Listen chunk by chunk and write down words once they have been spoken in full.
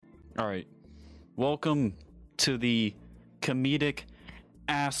All right. Welcome to the Comedic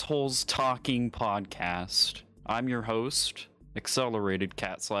Assholes Talking Podcast. I'm your host, Accelerated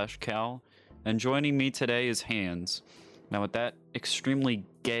Cat/Cal, and joining me today is Hans. Now, with that extremely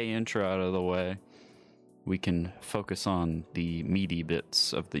gay intro out of the way, we can focus on the meaty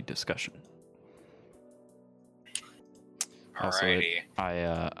bits of the discussion. Alrighty.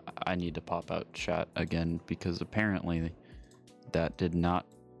 Also, I need to pop out chat again because apparently that did not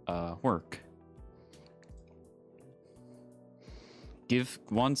work. Give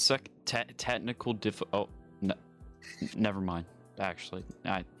 1 sec. Technical oh, no, never mind. Actually,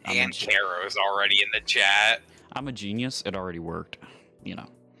 and Caro's already in the chat. I'm a genius. It already worked. You know.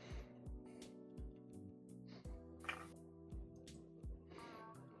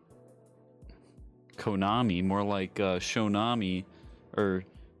 Konami, more like Shonami, or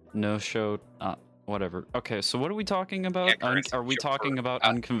no show. Whatever. Okay, so what are we talking about? Yeah, are we talking about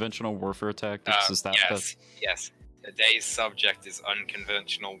unconventional warfare tactics? Is that yes. Today's subject is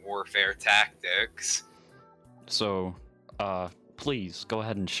unconventional warfare tactics. So, please go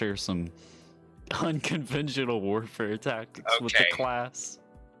ahead and share some unconventional warfare tactics with the class.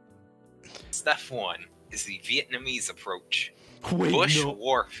 Step 1 is the Vietnamese approach. Wait, Bush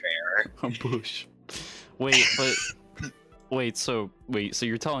warfare. Bush. Wait, but wait. So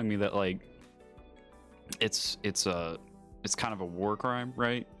you're telling me that like it's kind of a war crime,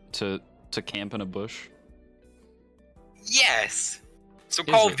 right? To camp in a bush. Yes. So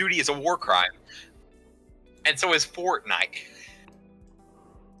Call of Duty is a war crime, and so is Fortnite.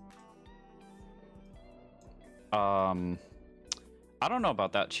 I don't know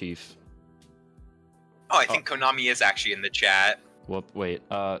about that, Chief. Oh, I think Konami is actually in the chat. Whoop, wait,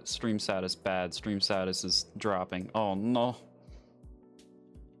 stream status bad. Stream status is dropping. Oh, no.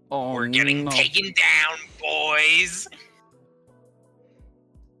 Oh, we're getting taken down, boys!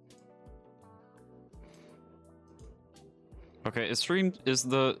 Okay, is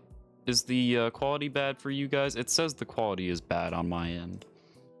the quality bad for you guys? It says the quality is bad on my end,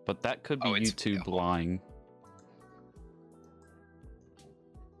 but that could be YouTube lying.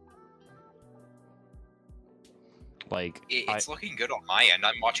 Like, it's looking good on my end.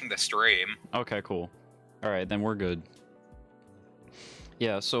 I'm watching the stream. Okay, cool. All right, then we're good.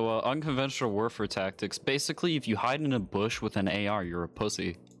 Yeah, so unconventional warfare tactics. Basically, if you hide in a bush with an AR, you're a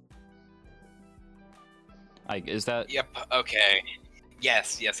pussy. Like, is that? Yep. Okay.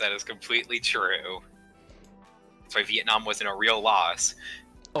 Yes, that is completely true. That's why Vietnam wasn't a real loss.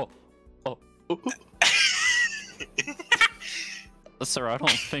 Oh. Sir, I don't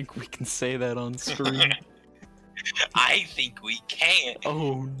think we can say that on stream. I think we can.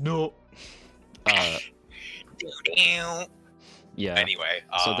 Oh no. Yeah. Anyway,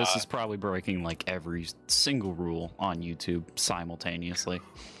 so this is probably breaking like every single rule on YouTube simultaneously,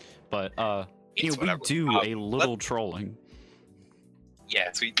 but we do a little trolling.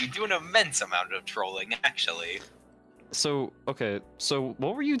 Yes, we do an immense amount of trolling, actually. So okay, so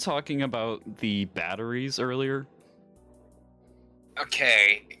what were you talking about the batteries earlier?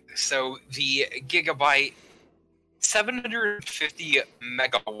 Okay, so the Gigabyte 750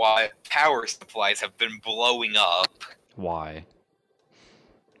 megawatt power supplies have been blowing up. Why?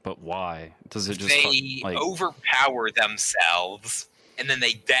 But why? Does it just they like overpower themselves and then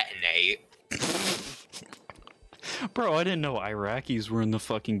they detonate? Bro, I didn't know Iraqis were in the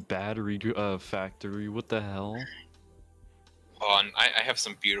fucking battery factory. What the hell? Hold on, I have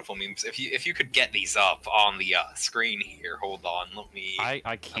some beautiful memes. If you could get these up on the screen here, hold on. Let me.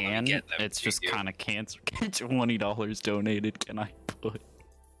 I can. Get them. It's just kind of cancer. $20 donated. Can I put?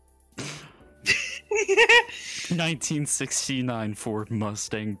 1969 Ford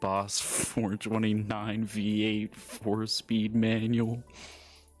Mustang Boss 429 V8 4-speed manual.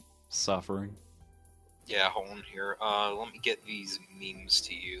 Suffering. Yeah, hold on here. Let me get these memes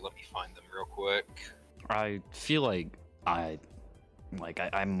to you. Let me find them real quick. I feel like I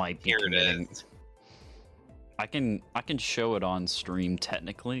might be here committing. It is. I can show it on stream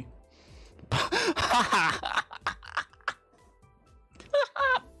technically.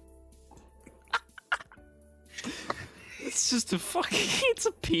 It's just a fucking. It's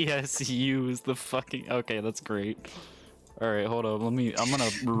a PSU. Is the fucking. Okay, that's great. All right, hold on.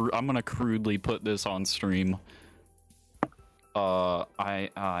 I'm gonna crudely put this on stream. I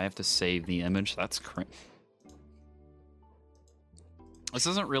have to save the image. That's crazy. This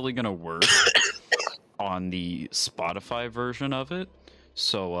isn't really gonna work on the Spotify version of it.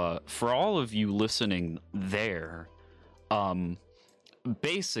 So for all of you listening there,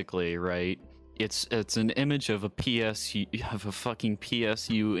 basically, right? It's an image of a PSU, of a fucking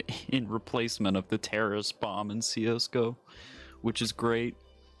PSU in replacement of the terrorist bomb in CS:GO, which is great.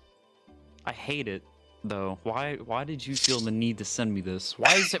 I hate it though. Why did you feel the need to send me this?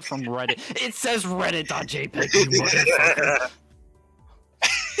 Why is it from Reddit? It says reddit.jpg, you motherfucker.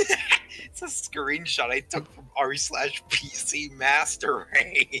 It's a screenshot I took from r/PC Master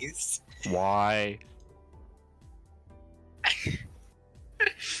Race. Why?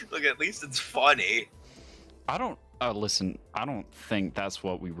 Look, at least it's funny. I don't listen, I don't think that's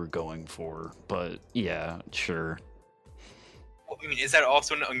what we were going for, but yeah, sure. I mean, is that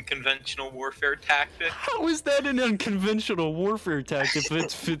also an unconventional warfare tactic? How is that an unconventional warfare tactic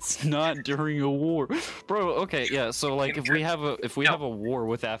if it's not during a war? Bro, okay, yeah, so like if we have a war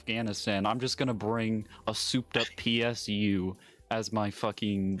with Afghanistan, I'm just gonna bring a souped up PSU as my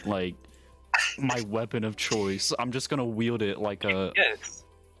fucking like my weapon of choice. I'm just gonna wield it like a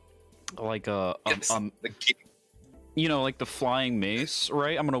you know, like the flying mace,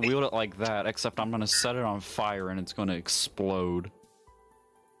 right? I'm gonna wield it like that, except I'm gonna set it on fire and it's gonna explode.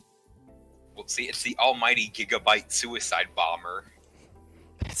 Well, see, it's the almighty Gigabyte suicide bomber.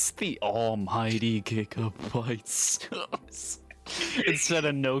 It's the almighty Gigabytes. Instead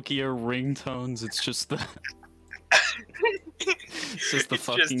of Nokia ringtones, it's just the it's just the it's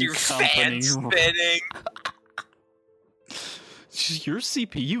fucking just your company fan spinning. Your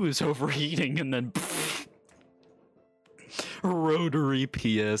CPU is overheating, and then rotary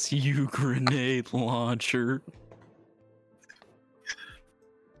PSU grenade launcher.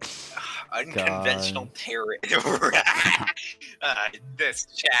 Unconventional terror. This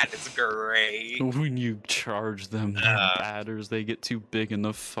chat is great. When you charge them, their batters, they get too big in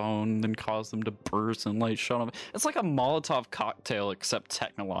the phone, then cause them to burst and light shut off. It's like a Molotov cocktail, except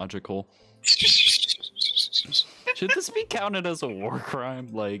technological. Should this be counted as a war crime?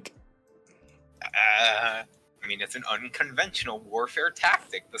 Like, I mean, it's an unconventional warfare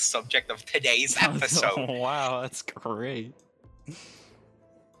tactic, the subject of today's episode. Wow, that's great.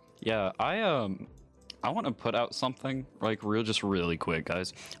 Yeah, I want to put out something like really quick,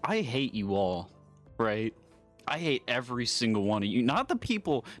 guys. I hate you all, right? I hate every single one of you. Not the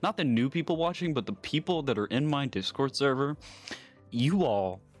people, not the new people watching, but the people that are in my Discord server. You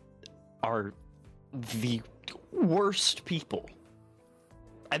all are the worst people.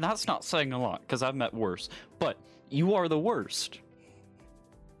 And that's not saying a lot, because I've met worse. But you are the worst,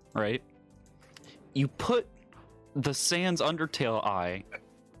 right? You put the Sans Undertale eye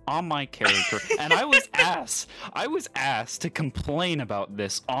on my character, and I was asked to complain about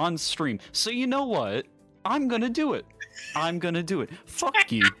this on stream. So you know what? I'm gonna do it.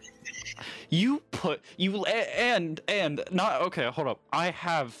 Fuck you. And not okay. Hold up. I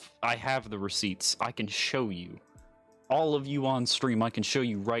have the receipts. I can show you. All of you on stream, I can show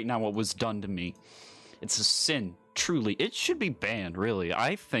you right now what was done to me. It's a sin. Truly, it should be banned. Really,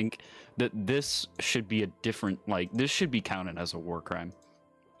 I think that this should be a different. Like, this should be counted as a war crime.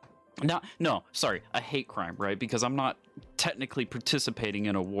 No, sorry, a hate crime, right? Because I'm not technically participating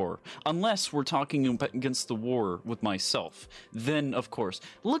in a war. Unless we're talking against the war with myself. Then, of course,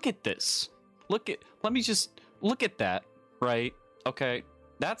 look at this. Let me just look at that, right? Okay,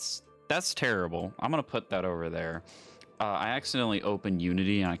 that's terrible. I'm gonna put that over there. I accidentally opened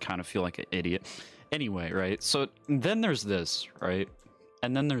Unity and I kind of feel like an idiot. Anyway, right? So then there's this, right?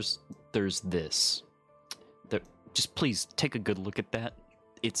 And then there's this. Just please take a good look at that.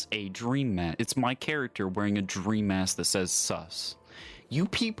 It's a dream mask. It's my character wearing a dream mask that says sus. You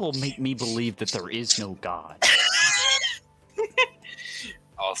people make me believe that there is no God.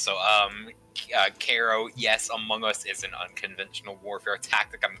 Also, Caro, yes, Among Us is an unconventional warfare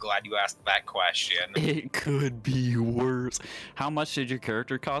tactic. I'm glad you asked that question. It could be worse. How much did your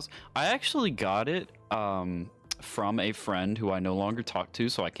character cost? I actually got it from a friend who I no longer talk to,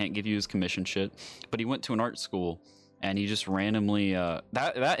 so I can't give you his commission shit. But he went to an art school. And he just randomly,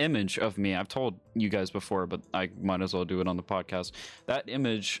 that image of me, I've told you guys before, but I might as well do it on the podcast. That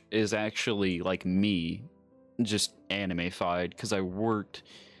image is actually like me, just anime-fied, because I worked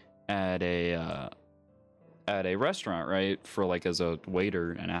at a restaurant, right, for like as a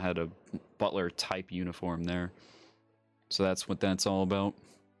waiter, and I had a butler type uniform there. So that's what that's all about.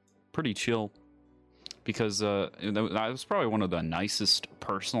 Pretty chill. Because that was probably one of the nicest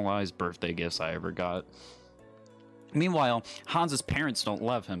personalized birthday gifts I ever got. Meanwhile, Hans's parents don't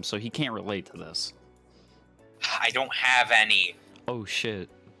love him, so he can't relate to this. I don't have any. Oh shit.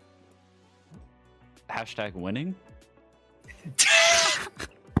 Hashtag winning?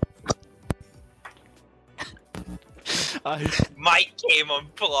 Mike came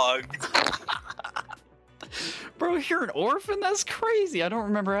unplugged. Bro, you're an orphan? That's crazy. I don't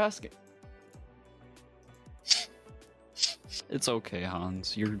remember asking. It's okay,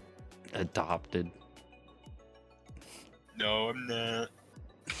 Hans. You're adopted. No, I'm not.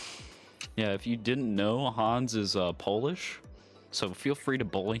 Yeah, if you didn't know, Hans is Polish, so feel free to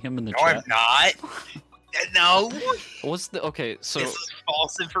bully him in the No, chat. I'm not. No. What's the okay? So This is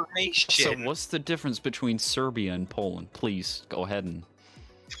false information. So what's the difference between Serbia and Poland? Please go ahead and.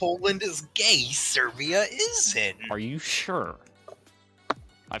 Poland is gay. Serbia isn't. Are you sure?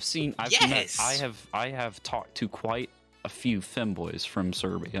 Yes. I have talked to quite a few femboys from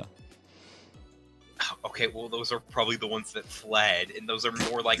Serbia. Okay, well, those are probably the ones that fled, and those are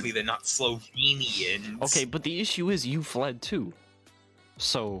more likely than not Slovenians. Okay, but the issue is you fled too.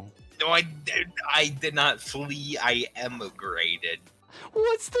 So. No, I did not flee. I emigrated.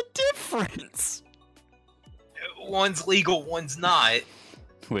 What's the difference? One's legal, one's not.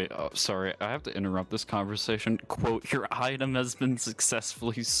 Wait, sorry, I have to interrupt this conversation. Quote, your item has been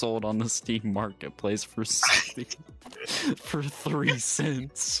successfully sold on the Steam Marketplace for 3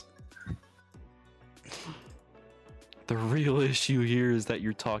 cents. The real issue here is that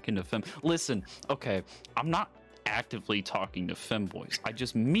you're talking to Listen, okay, I'm not actively talking to femboys. I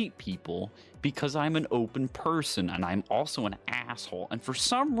just meet people because I'm an open person and I'm also an asshole. And for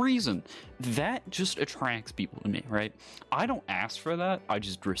some reason, that just attracts people to me, right? I don't ask for that, I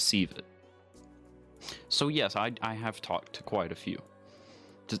just receive it. So yes, I have talked to quite a few.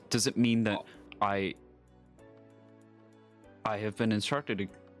 Does it mean that I have been instructed to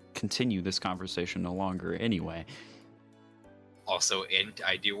continue this conversation no longer anyway? Also, and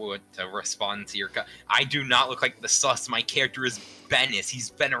I do want to respond to your... I do not look like the sus. My character is Bennis.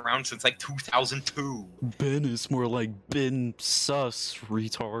 He's been around since, like, 2002. Bennis, more like Ben Sus,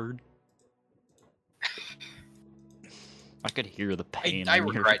 retard. I could hear the pain. I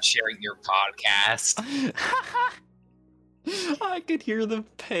regret sharing your podcast. I could hear the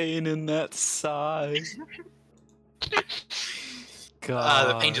pain in that sigh. God.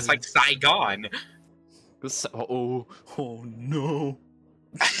 The pain just like Saigon. Oh no.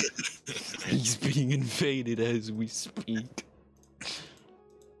 He's being invaded as we speak.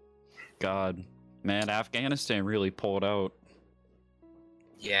 God. Man, Afghanistan really pulled out.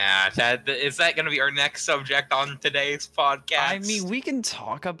 Yeah, is that going to be our next subject on today's podcast? I mean, we can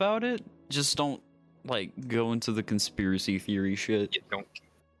talk about it. Just don't, like, go into the conspiracy theory shit. Yeah.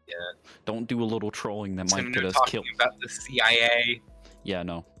 Don't do a little trolling that might get us killed. About the CIA. Yeah,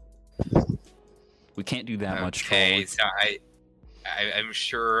 no. We can't do that much trolling. trolling. So I'm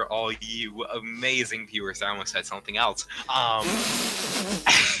sure all you amazing viewers, I almost said something else.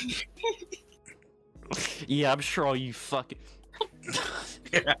 Yeah, I'm sure all you fucking...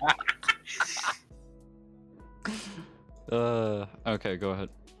 Okay, go ahead.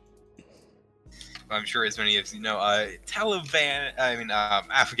 I'm sure as many of you know,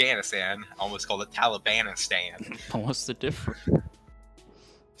 Afghanistan, almost called it Talibanistan. What's the difference?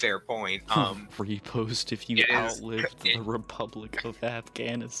 Fair point. Repost if you outlived the Republic of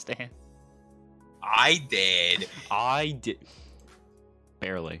Afghanistan. I did.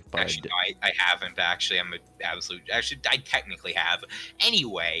 Barely, but actually, no, I haven't. Actually, I'm an absolute... Actually, I technically have.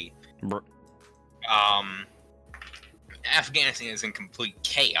 Anyway, Afghanistan is in complete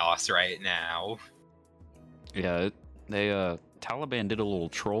chaos right now. Yeah, Taliban did a little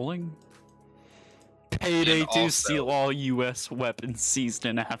trolling. Payday to steal all U.S. weapons seized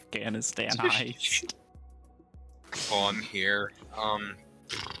in Afghanistan heist. On here,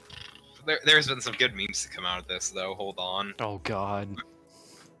 there's been some good memes to come out of this, though. Hold on. Oh God.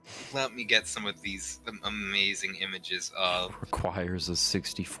 Let me get some of these amazing images of... Requires a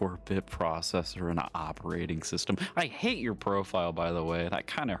 64-bit processor and an operating system. I hate your profile, by the way. That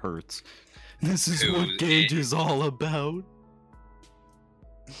kind of hurts. This is what Gage is all about.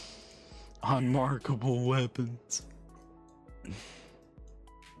 Unmarkable weapons.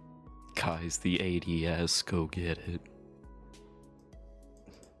 Guys, the ADS, go get it.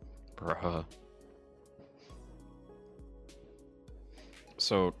 Bruh.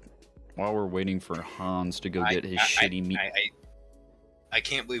 So, while we're waiting for Hans to go get his shitty meat... I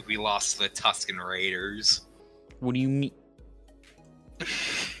can't believe we lost to the Tuscan Raiders. What do you mean?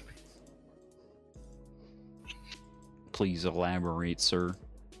 Please elaborate, sir.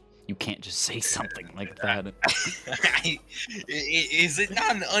 You can't just say something like that. Is it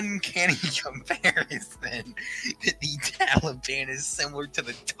not an uncanny comparison that the Taliban is similar to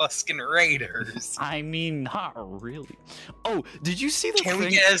the Tuscan Raiders? I mean, not really. Oh, did you see the Can thing?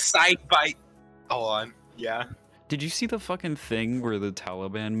 we get a side bite? Hold on. Yeah. Did you see the fucking thing where the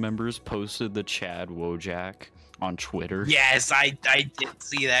Taliban members posted the Chad Wojak on Twitter? Yes, I did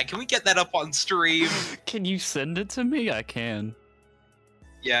see that. Can we get that up on stream? Can you send it to me? I can.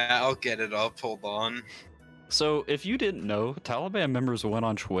 Yeah, I'll get it up. Hold on. So, if you didn't know, Taliban members went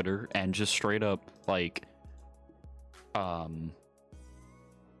on Twitter and just straight up, like,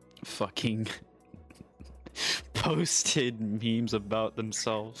 fucking posted memes about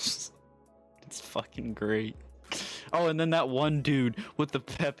themselves. It's fucking great. Oh, and then that one dude with the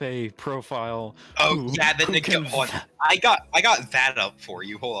Pepe profile. Oh yeah, the who nigga. Hold on. I got that up for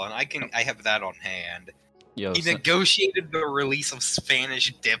you. Hold on, I have that on hand. Yo, He negotiated the release of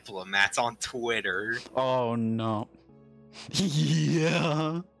Spanish diplomats on Twitter. Oh no.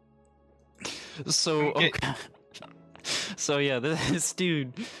 Yeah. So okay. So yeah, this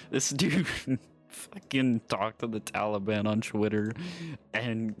dude fucking talked to the Taliban on Twitter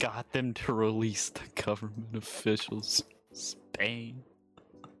and got them to release the government officials. Spain.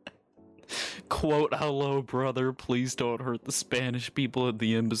 Quote, "Hello, brother. Please don't hurt the Spanish people at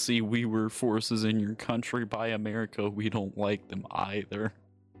the embassy. We were forces in your country by America. We don't like them either."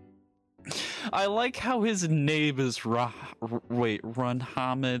 I like how his name is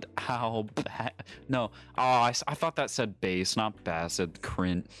Runhamid Al No. Oh, I thought that said base, not Bassett.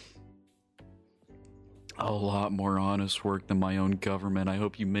 Crint. A lot more honest work than my own government. I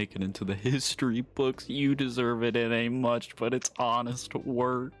hope you make it into the history books. You deserve it. It ain't much, but it's honest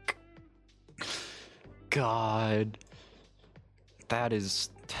work. God. That is...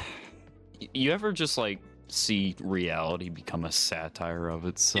 You ever just, like, see reality become a satire of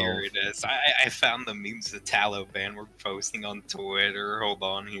itself? Here it is. I found the memes the Taliban were posting on Twitter. Hold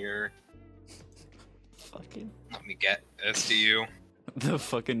on here. Fucking... Let me get this to you. The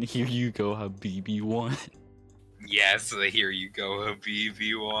fucking "here you go, Habibi" one. Yes, the "here you go,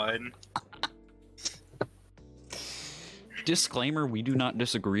 Habibi" one. Disclaimer, we do not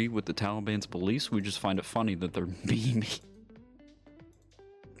disagree with the Taliban's beliefs, we just find it funny that they're memeing.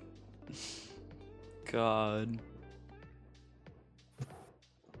 God.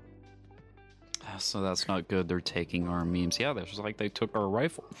 So that's not good, they're taking our memes. Yeah, that's just like they took our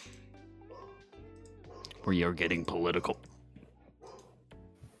rifle. We are getting political.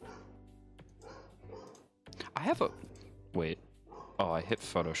 I have a... Wait. Oh, I hit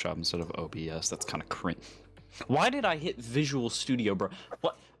Photoshop instead of OBS. That's kind of cringe. Why did I hit Visual Studio, bro?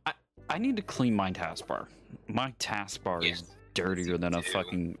 What? I need to clean my taskbar. My taskbar is dirtier than a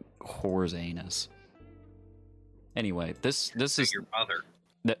fucking whore's anus. Anyway, this is... Your mother.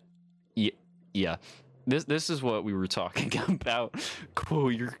 Yeah. This is what we were talking about.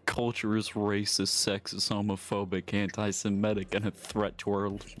 Quote, "Your culture is racist, sexist, homophobic, anti-Semitic, and a threat to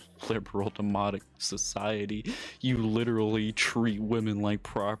our liberal democratic society. You literally treat women like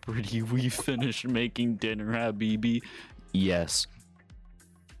property. We finished making dinner, Habibi." Yes.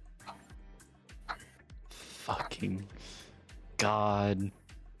 Fucking God.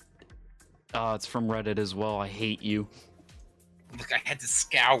 It's from Reddit as well. I hate you. Look, I had to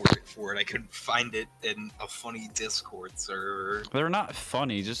scour it for it. I couldn't find it in a funny Discord server. They're not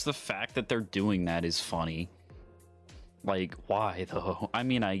funny. Just the fact that they're doing that is funny. Like, why though? I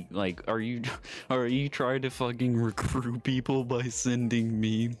mean, are you trying to fucking recruit people by sending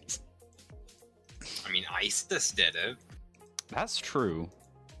memes? I mean, ISIS did it. That's true.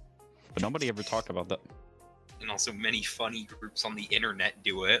 But nobody ever talked about that. And also many funny groups on the internet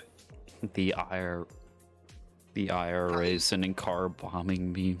do it. The IRA is sending car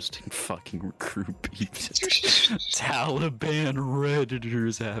bombing memes to fucking recruit people. Taliban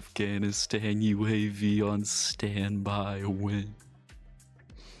Redditors, Afghanistan UAV on standby win.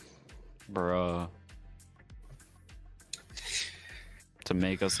 Bruh. To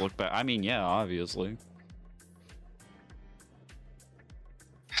make us look bad. I mean, yeah, obviously.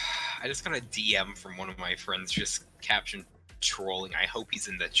 I just got a DM from one of my friends, just captioned trolling. I hope he's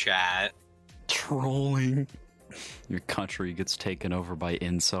in the chat. Trolling. Your country gets taken over by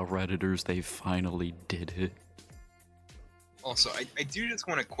incel Redditors. They finally did it. Also, I do just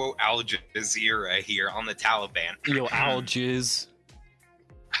want to quote Al Jazeera here on the Taliban. Yo, Al Jiz.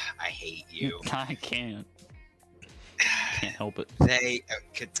 I hate you. I can't. Can't help it.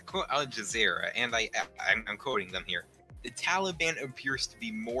 To quote Al Jazeera, and I'm quoting them here, "The Taliban appears to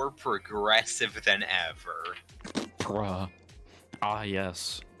be more progressive than ever." Bruh. Ah,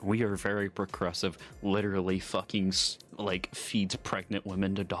 yes. We are very progressive. Literally fucking, like, feeds pregnant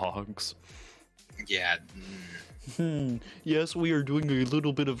women to dogs. Yeah. Yes, we are doing a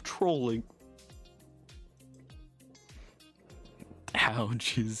little bit of trolling. Al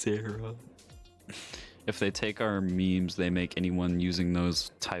Jazeera. If they take our memes, they make anyone using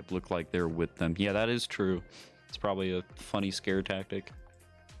those type look like they're with them. Yeah, that is true. It's probably a funny scare tactic.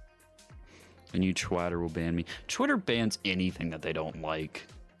 And you Twitter will ban me. Twitter bans anything that they don't like.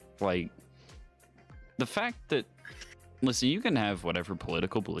 Like, the fact that... Listen, you can have whatever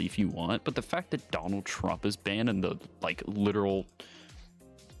political belief you want, but the fact that Donald Trump is banned and the, like, literal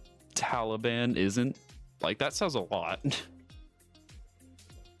Taliban isn't, like, that says a lot.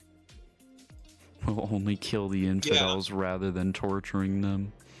 We'll only kill the infidels rather than torturing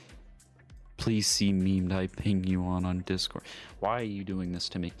them. Please see meme I ping you on Discord. Why are you doing this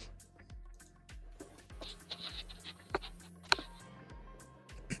to me?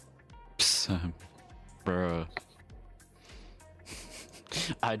 Psst, bruh.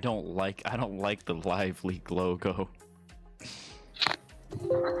 I don't like the Live Leak logo.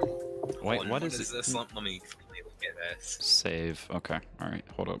 Wait, what is it? This? Let me look at this. Save. Okay. All right.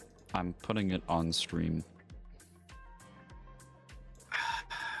 Hold up. I'm putting it on stream.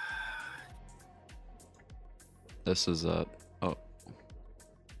 This is oh.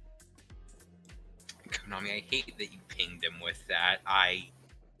 Konami, I hate that you pinged him with that.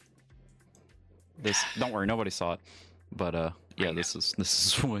 Don't worry, nobody saw it. But yeah, this is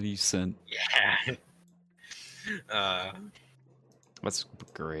what he sent. Yeah. That's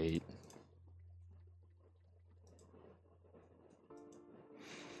great.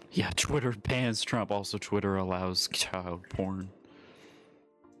 Yeah, Twitter bans Trump. Also, Twitter allows child porn.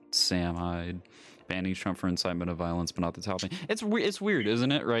 Sam Hyde. Banning Trump for incitement of violence, but not the Taliban. It's weird,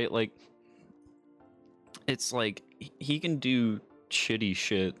 isn't it? Right? Like, it's like he can do shitty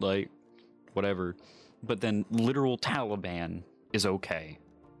shit, like whatever, but then literal Taliban is okay.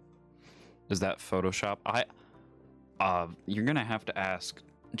 Is that Photoshop? You're gonna have to ask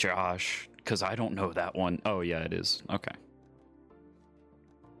Josh because I don't know that one. Oh yeah, it is. Okay.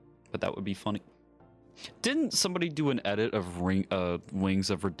 But that would be funny. Didn't somebody do an edit of Wings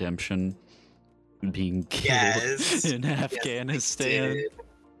of Redemption being killed in Afghanistan? Yes,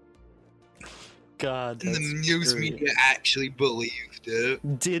 God, and the news media actually believed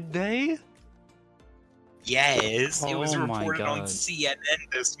it. Did they? Yes, it was Oh my reported on God. CNN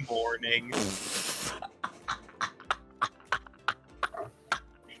this morning.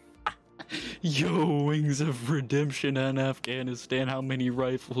 Yo, Wings of Redemption and Afghanistan, how many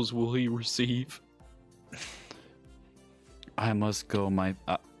rifles will he receive? I must go, I'm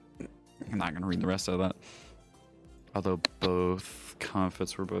not gonna read the rest of that. Although both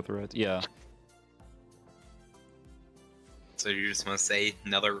confits were both right. Yeah. So you just want to say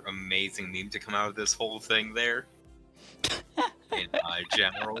another amazing meme to come out of this whole thing there? In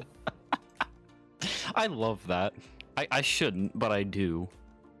general? I love that. I shouldn't, but I do.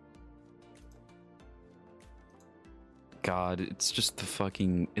 God, it's just the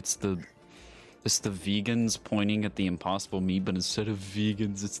fucking... It's the vegans pointing at the impossible meat, but instead of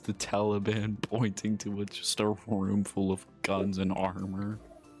vegans, it's the Taliban pointing to just a room full of guns and armor.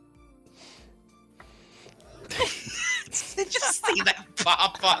 Just see that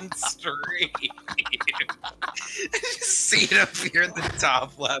pop on stream. Just see it appear in the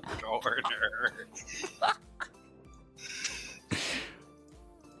top left corner.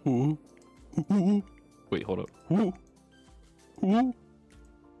 Ooh. Ooh. Wait, hold up. Ooh. Ooh.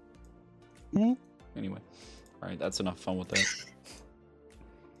 Ooh. Anyway. Alright, that's enough fun with that.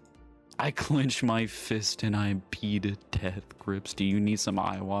 I clench my fist and I beat a death grips. Do you need some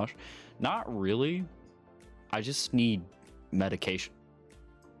eye wash? Not really. I just need medication.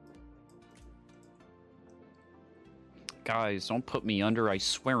 Guys, don't put me under. I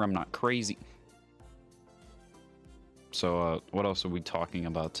swear I'm not crazy. So, what else are we talking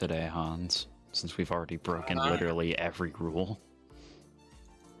about today, Hans? Since we've already broken literally every rule.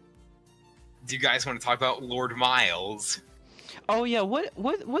 Do you guys want to talk about Lord Miles? Oh yeah,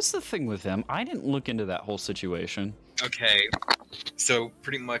 what's the thing with him? I didn't look into that whole situation. Okay, so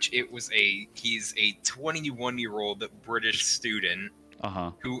pretty much he's a 21-year-old British student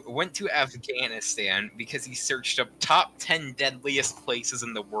who went to Afghanistan because he searched up top 10 deadliest places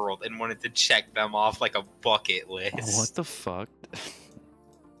in the world and wanted to check them off like a bucket list. Oh, what the fuck?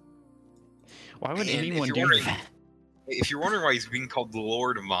 Why would anyone do that? If you're wondering why he's being called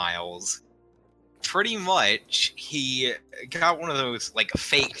Lord Miles, pretty much he got one of those like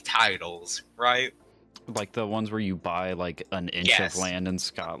fake titles, right? Like the ones where you buy like an inch of land in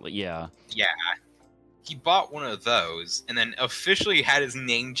Scotland. Yeah. Yeah. He bought one of those and then officially had his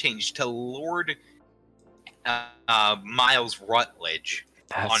name changed to Lord Miles Rutledge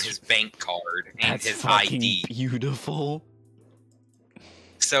on his bank card and his ID. Beautiful.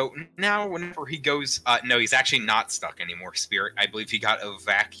 So now whenever he goes, no, he's actually not stuck anymore, Spirit. I believe he got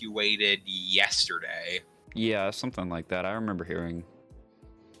evacuated yesterday. Yeah, something like that. I remember hearing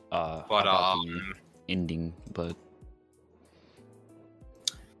about the ending, but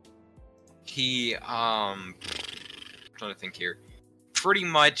he I'm trying to think here. Pretty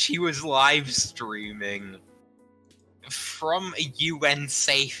much he was live streaming from a UN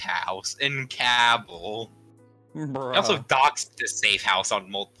safe house in Kabul. Bruh. He also doxed the safe house on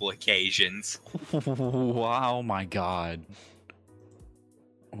multiple occasions. Wow, my god.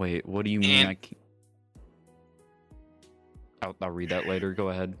 Wait, what do you mean? I'll read that later. Go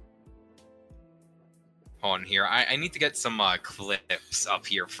ahead. On here, I need to get some clips up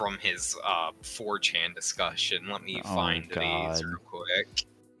here from his 4chan discussion. Let me find these real quick.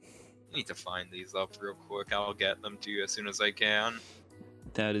 I need to find these up real quick. I'll get them to you as soon as I can.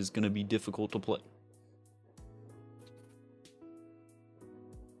 That is going to be difficult to play.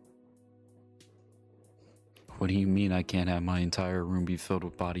 What do you mean I can't have my entire room be filled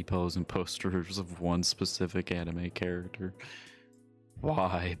with body pillows and posters of one specific anime character?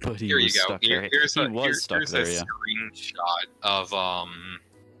 Why? But he was stuck there. Here's a screenshot of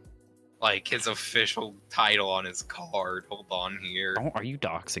like his official title on his card. Hold on here. Oh, are you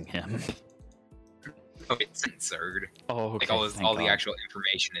doxing him? Oh, it's censored. Oh, okay. Like all the actual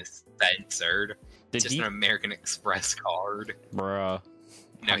information is censored. It's just an American Express card. Bruh.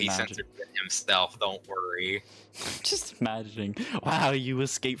 No, he censored it himself. Don't worry. Just imagining. Wow, you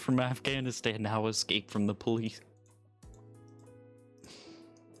escaped from Afghanistan. Now escape from the police.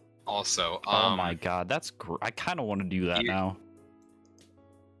 Also, oh my god, that's I kind of want to do that now.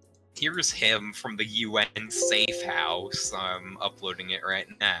 Here's him from the UN safe house. I'm uploading it right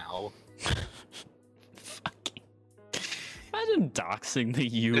now. Fucking imagine doxing the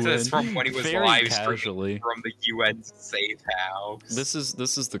UN. This is from when he was very live casually streaming from the UN safe house. This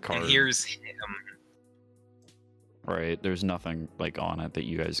is the card. And here's him. Right, there's nothing like on it that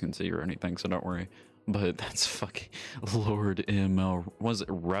you guys can see or anything, so don't worry. But that's fucking Lord ML. Was it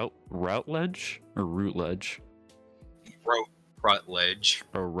Routledge or Routledge? Rutledge.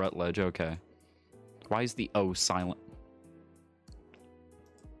 Oh, Rutledge. Okay. Why is the O silent?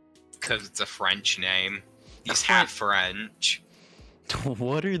 Because it's a French name. He's half French.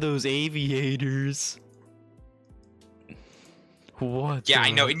 What are those aviators? What? Yeah,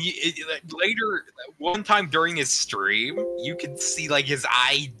 I know. And later, one time during his stream, you could see like his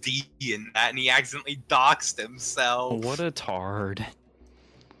ID in that, and he accidentally doxed himself. What a tard.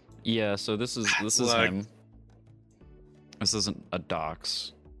 Yeah. So this is him. This isn't a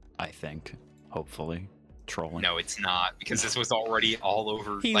dox, I think. Hopefully, trolling. No, it's not, because this was already all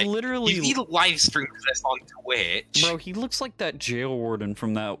over. He literally he live streamed this on Twitch. Bro, he looks like that jail warden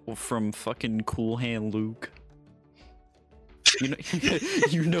from fucking Cool Hand Luke. You know,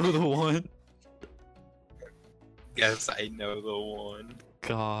 you know the one. Yes, I know the one.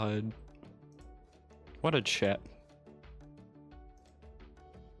 God, what a chat.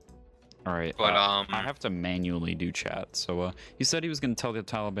 All right, but I have to manually do chat. So he said he was going to tell the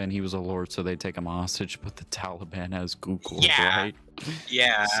Taliban he was a lord, so they take him hostage. But the Taliban has Google, right?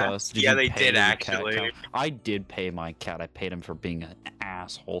 Yeah, yeah, they did actually. I did pay my cat. I paid him for being an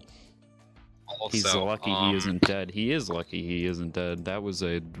asshole. Also, he's lucky he isn't dead. He is lucky he isn't dead. That was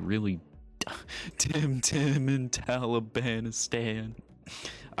a really Tim in Talibanistan.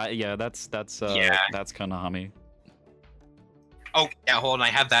 Yeah, that's Konami. Oh yeah, hold on. I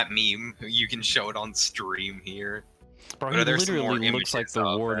have that meme. You can show it on stream here. Bro, he literally looks like the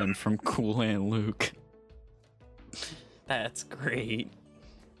warden from Cool Hand Luke. That's great.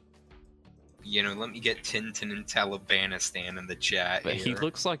 You know, let me get Tintin and Talibanistan in the chat here. He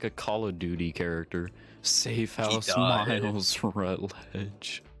looks like a Call of Duty character. Safe House, Miles,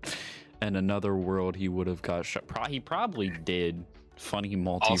 Rutledge. And another world he would have got shot. He probably did. Funny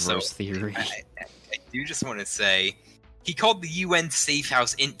multiverse theory. I do just want to say, he called the UN Safe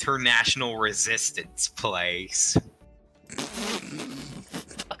House International Resistance Place.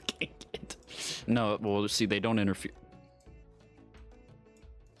 Fucking kid. No, well, see, they don't interfere.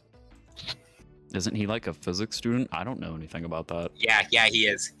 Isn't he like a physics student? I don't know anything about that. Yeah, he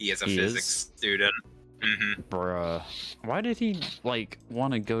is. He is a physics student. Mm-hmm. Bruh. Why did he, like,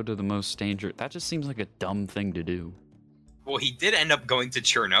 want to go to the most dangerous? That just seems like a dumb thing to do. Well, he did end up going to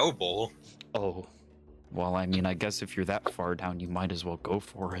Chernobyl. Oh. Well, I mean, I guess if you're that far down, you might as well go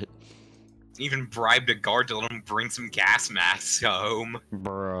for it. Even bribed a guard to let him bring some gas masks home.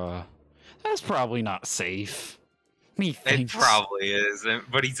 Bruh. That's probably not safe. It probably isn't,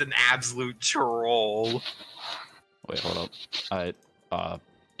 but he's an absolute troll. Wait, hold up.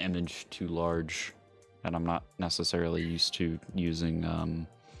 Image too large, and I'm not necessarily used to using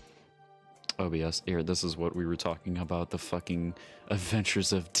OBS. Here, this is what we were talking about, the fucking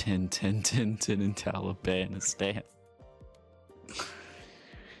adventures of Tintin in Talibanistan.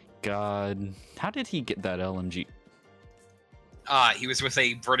 God, how did he get that LMG? He was with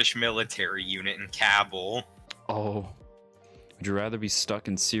a British military unit in Kabul. Oh. Would you rather be stuck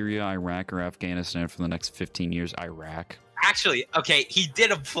in Syria, Iraq, or Afghanistan for the next 15 years? Iraq. Actually, okay, he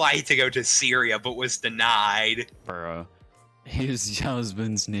did apply to go to Syria, but was denied. Bruh. His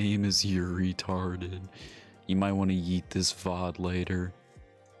husband's name is You Retarded. You might want to yeet this VOD later.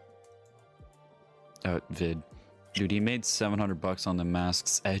 Vid. Dude, he made $700 on the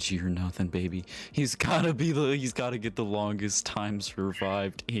masks. Edgy or nothing, baby. He's gotta get the longest time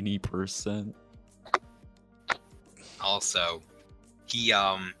survived any person. Also, he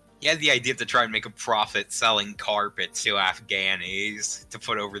had the idea to try and make a profit selling carpets to Afghanis to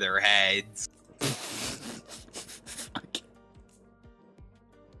put over their heads.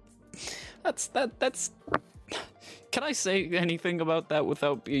 That's. Can I say anything about that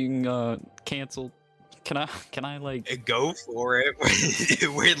without being canceled? Can I like go for it?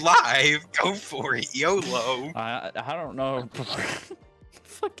 We're live. Go for it, YOLO. I don't know.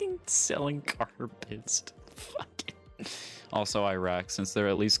 Fucking selling carpets. Fucking. Also, Iraq, since they're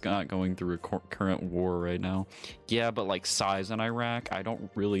at least not going through a current war right now. Yeah, but like size in Iraq, I don't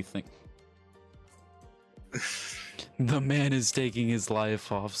really think. The man is taking his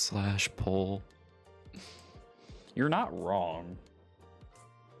life off /poll. You're not wrong.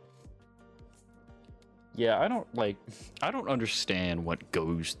 Yeah, I don't understand what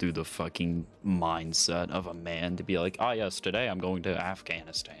goes through the fucking mindset of a man to be like, oh yes, today I'm going to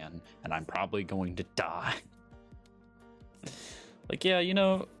Afghanistan and I'm probably going to die. Like, yeah, you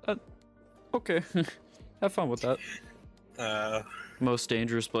know, okay, have fun with that. Most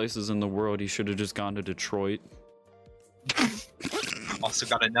dangerous places in the world, he should have just gone to Detroit. Also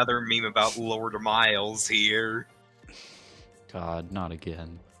got another meme about Lord Miles here. God, not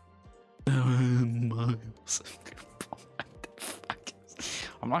again. Miles.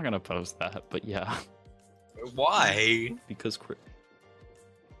 I'm not gonna post that, but yeah. Why? Because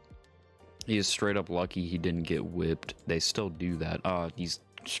he is straight up lucky he didn't get whipped. They still do that. He's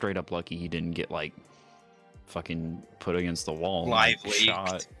straight up lucky he didn't get like fucking put against the wall. Live and, like,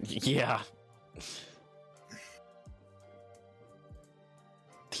 shot. Yeah.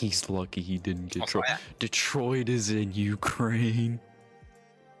 He's lucky he didn't get Detroit is in Ukraine.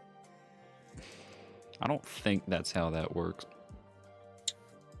 I don't think that's how that works.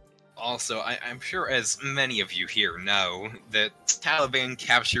 Also, I'm sure as many of you here know, that Taliban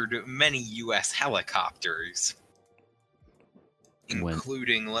captured many U.S. helicopters.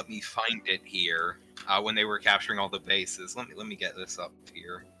 Including, let me find it here, when they were capturing all the bases. Let me get this up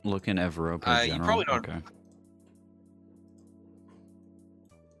here. Look in Evropa, General. You probably don't... Okay.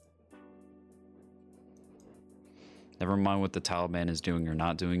 Never mind what the Taliban is doing or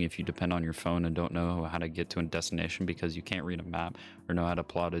not doing. If you depend on your phone and don't know how to get to a destination because you can't read a map or know how to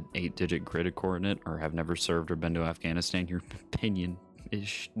plot an 8-digit grid coordinate or have never served or been to Afghanistan, your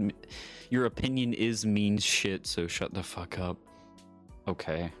opinion is means shit, so shut the fuck up.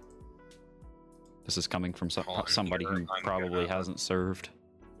 Okay. This is coming from somebody who probably hasn't served.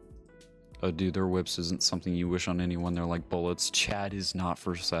 Oh, dude, their whips isn't something you wish on anyone. They're like bullets. Chad is not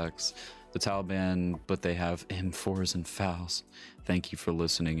for sex. The Taliban, but they have M4s and FALs. Thank you for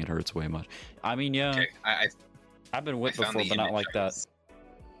listening. It hurts way much. I mean, yeah. Okay, I've been whipped before, but not like that.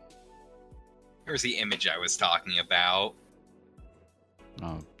 Here's the image I was talking about.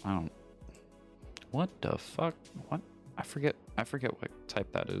 Oh, I don't. What the fuck? What? I forget what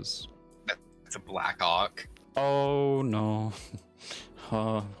type that is. It's a Black Hawk. Oh no.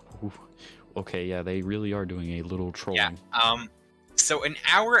 Okay, yeah, they really are doing a little trolling. Yeah. So an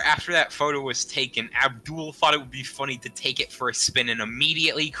hour after that photo was taken, Abdul thought it would be funny to take it for a spin and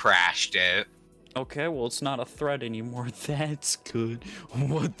immediately crashed it. Okay, well, it's not a threat anymore. That's good.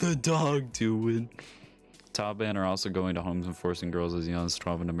 What the dog doing? Taliban are also going to homes and forcing girls as young as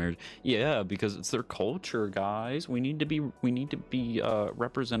 12 into marriage. Yeah, because it's their culture, guys. We need to be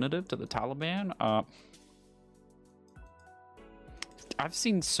representative to the Taliban. I've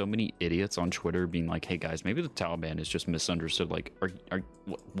seen so many idiots on Twitter being like, "Hey guys, maybe the Taliban is just misunderstood." Like, are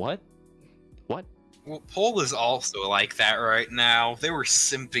what? What? Well, Pol is also like that right now. They were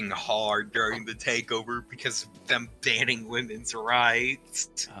simping hard during the takeover because of them banning women's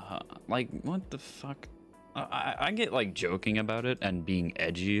rights. Like, what the fuck? I get like joking about it and being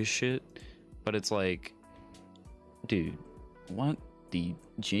edgy as shit, but it's like, dude, what the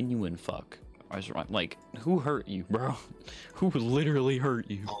genuine fuck? Like, who hurt you, bro? Who literally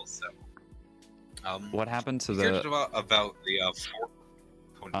hurt you? Also, what happened to the about the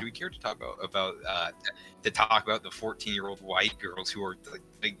do we care to talk about the 14-year-old white girls who are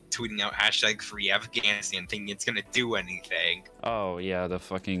like tweeting out #free Afghanistan thinking it's gonna do anything? Oh yeah, the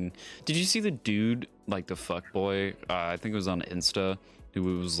fucking. Did you see the dude, like the fuck boy? I think it was on Insta.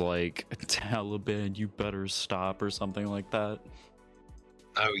 Who was like, Taliban, you better stop or something like that.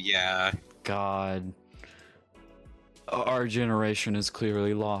 Oh yeah. God, our generation is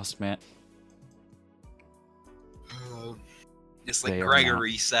clearly lost, man. Just like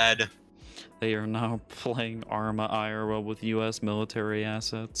Gregory said. They are now playing Arma Iowa with U.S. military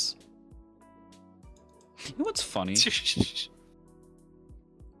assets. You know what's funny?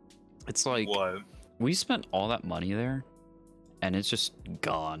 It's like, what? We spent all that money there, and it's just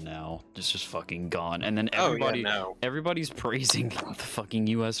gone now. It's just fucking gone. And then everybody's praising the fucking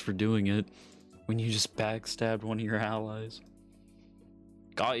U.S. for doing it when you just backstabbed one of your allies.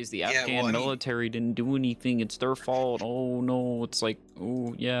 Guys, the Afghan military didn't do anything. It's their fault. Oh no, it's like,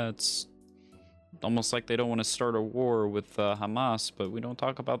 oh yeah, it's almost like they don't want to start a war with Hamas, but we don't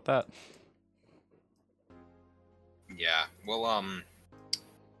talk about that. Yeah, well,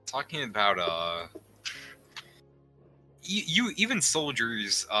 talking about even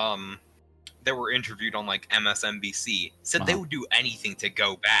soldiers that were interviewed on like MSNBC said they would do anything to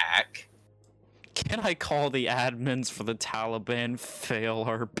go back. Can I call the admins for the Taliban fail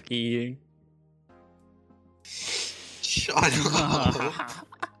RPing? Shut up.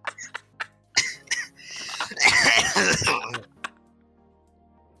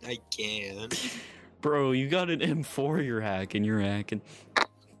 I can't. Bro, you got an M4 you're hacking.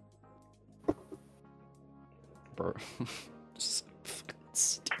 Bro.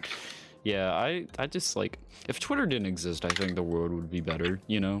 Yeah, I just like, if Twitter didn't exist, I think the world would be better,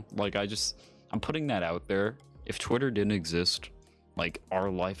 you know? Like, I'm putting that out there. If Twitter didn't exist, like, our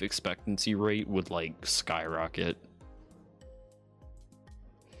life expectancy rate would, like, skyrocket.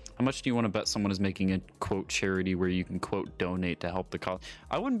 How much do you want to bet someone is making a, quote, charity where you can, quote, donate to help the cause?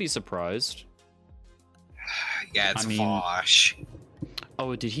 I wouldn't be surprised. Yeah, it's Vosh.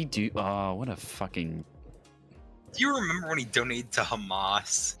 Oh, did he do... what a fucking... Do you remember when he donated to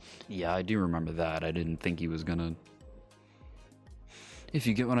Hamas? Yeah, I do remember that. I didn't think he was gonna... If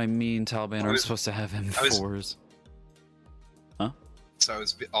you get what I mean, Taliban aren't supposed to have M4s. Huh? So I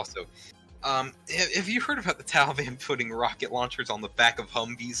was also... have you heard about the Taliban putting rocket launchers on the back of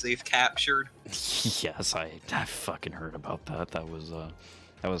Humvees they've captured? Yes, I fucking heard about that. That was a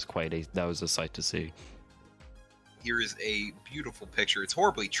sight to see. Here is a beautiful picture. It's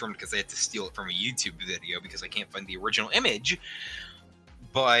horribly trimmed because I had to steal it from a YouTube video because I can't find the original image.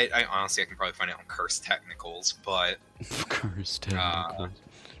 But I honestly can probably find it on Cursed Technicals. But Cursed Technicals.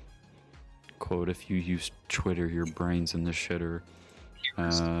 Quote: if you use Twitter, your brain's in the shitter.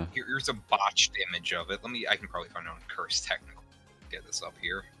 Here's a botched image of it. I can probably find it on Cursed Technical. Get this up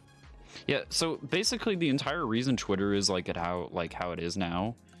here. Yeah. So basically, the entire reason Twitter is like how it is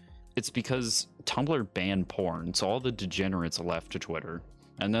now. It's because Tumblr banned porn, so all the degenerates left to Twitter.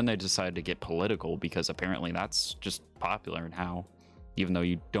 And then they decided to get political because apparently that's just popular now, even though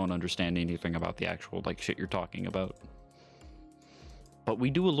you don't understand anything about the actual like shit you're talking about. But we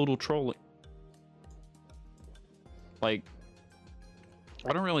do a little trolling. Like,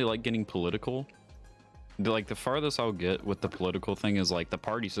 I don't really like getting political. Like, the farthest I'll get with the political thing is like the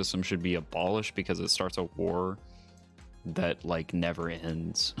party system should be abolished because it starts a war that like never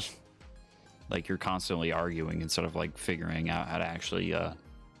ends. Like, you're constantly arguing instead of like figuring out how to actually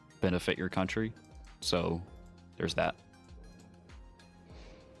benefit your country. So there's that.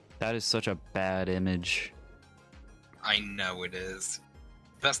 That is such a bad image. I know it is.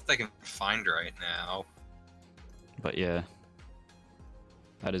 Best I can find right now. But yeah,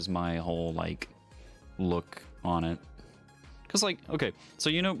 that is my whole like look on it. Cause like, okay, so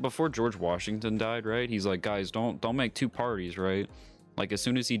you know, before George Washington died, right? He's like, guys, don't make two parties, right? Like, as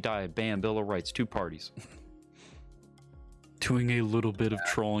soon as he died, bam, Bill of Rights, two parties. Doing a little bit of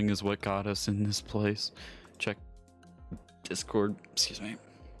trolling is what got us in this place. Check Discord, excuse me.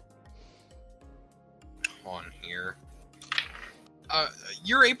 On here.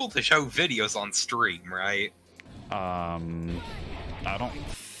 You're able to show videos on stream, right? I don't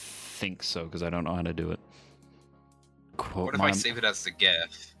think so, because I don't know how to do it. Quote, what if I save it as a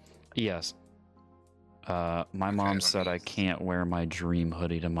GIF? Yes. My mom said I can't wear my dream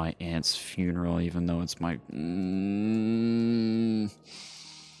hoodie to my aunt's funeral, even though it's my...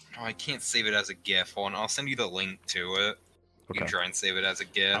 Oh, I can't save it as a GIF. Hold on, I'll send you the link to it. You can try and save it as a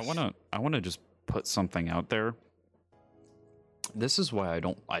GIF. I wanna just put something out there. This is why I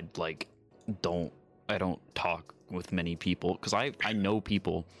don't talk with many people, because I know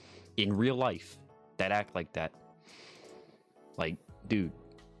people in real life that act like that. Like, dude,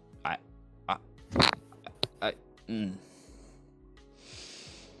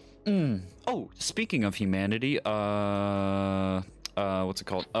 Oh, speaking of humanity, what's it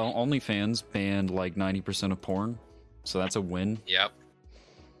called? OnlyFans banned like 90% of porn, so that's a win. Yep.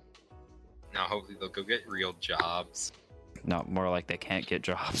 Now hopefully they'll go get real jobs. No, more like they can't get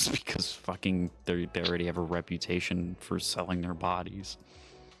jobs because fucking they already have a reputation for selling their bodies.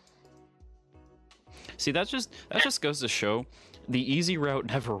 See, that just goes to show the easy route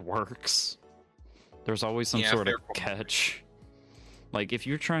never works. There's always some sort of catch. Like, if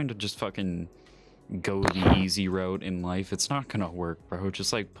you're trying to just fucking go the easy route in life, it's not gonna work, bro.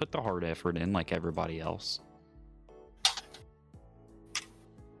 Just like put the hard effort in like everybody else.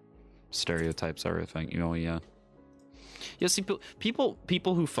 Stereotypes are a thing, yeah. Yeah, see, people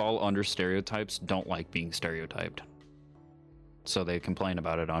who fall under stereotypes don't like being stereotyped. So they complain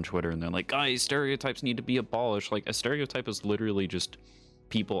about it on Twitter, and they're like, guys, stereotypes need to be abolished. Like, a stereotype is literally just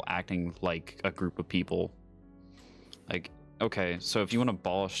people acting like a group of people. Like, okay, so if you want to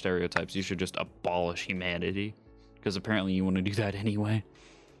abolish stereotypes, you should just abolish humanity. Because apparently you want to do that anyway.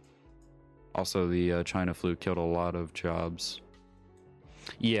 Also, the China flu killed a lot of jobs.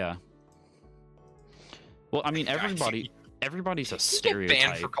 Yeah. Well, I mean, everybody's a stereotype. Get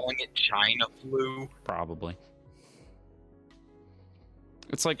banned for calling it China flu. Probably.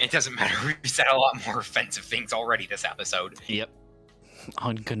 It's like... It doesn't matter. We said a lot more offensive things already this episode. Yep.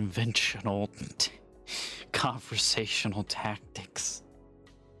 Unconventional conversational tactics.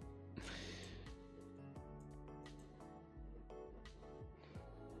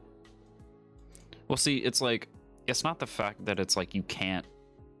 Well, see, it's like... It's not the fact that it's like you can't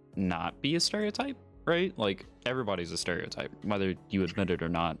not be a stereotype, right? Like, everybody's a stereotype, whether you admit it or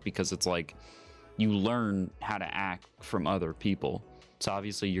not, because it's like you learn how to act from other people. So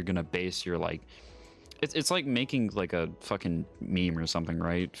obviously you're gonna base your like it's like making like a fucking meme or something,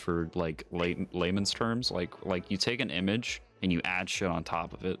 right? For like layman's terms, like you take an image and you add shit on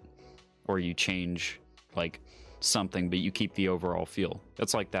top of it, or you change like something but you keep the overall feel.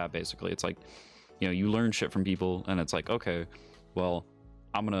 It's like that basically. It's like, you know, you learn shit from people and it's like, okay, well,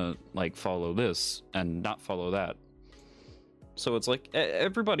 I'm gonna like follow this and not follow that. So it's like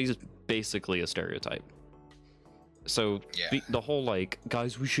everybody's basically a stereotype. So yeah. the whole like,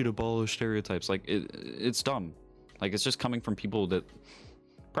 guys, we should abolish stereotypes, like it's dumb. Like, it's just coming from people that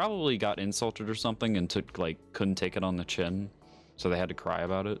probably got insulted or something and couldn't take it on the chin, so they had to cry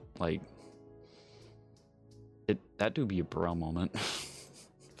about it. Like, that do be a bro moment.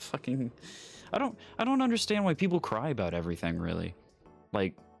 Fucking, I don't understand why people cry about everything, really.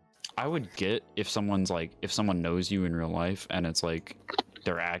 Like, I would get if someone knows you in real life and it's like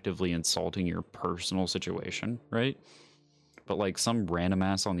they're actively insulting your personal situation, right? But like some random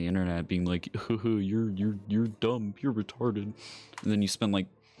ass on the internet being like, you're dumb, you're retarded, and then you spend like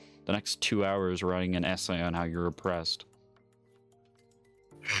the next 2 hours writing an essay on how you're oppressed.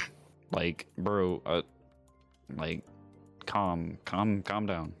 Like, bro, like, calm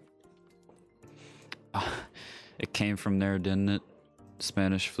down. It came from there, didn't it?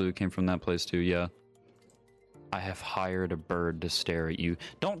 Spanish flu came from that place too, yeah. I have hired a bird to stare at you.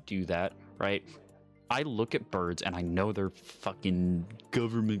 Don't do that, right? I look at birds and I know they're fucking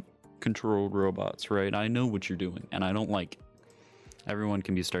government-controlled robots, right? I know what you're doing, and I don't like it. Everyone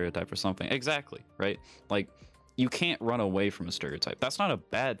can be stereotyped or something. Exactly, right? Like, you can't run away from a stereotype. That's not a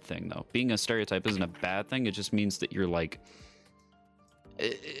bad thing, though. Being a stereotype isn't a bad thing. It just means that you're like...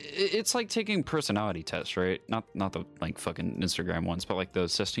 It's like taking personality tests, right? Not the like fucking Instagram ones, but like the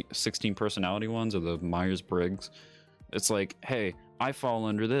 16 personality ones or the Myers-Briggs. It's like, hey, I fall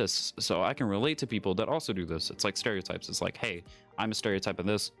under this, so I can relate to people that also do this. It's like stereotypes. It's like, hey, I'm a stereotype of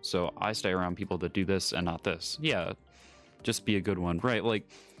this, so I stay around people that do this and not this. Yeah, just be a good one, right? Like,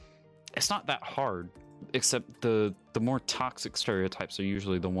 it's not that hard, except the more toxic stereotypes are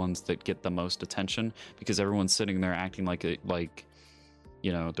usually the ones that get the most attention, because everyone's sitting there acting like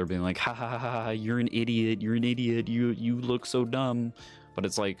you know, they're being like, ha ha ha ha, you're an idiot, you look so dumb. But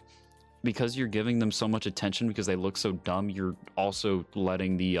it's like, because you're giving them so much attention because they look so dumb, you're also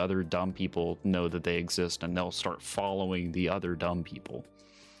letting the other dumb people know that they exist, and they'll start following the other dumb people.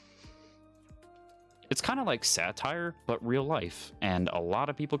 It's kind of like satire, but real life. And a lot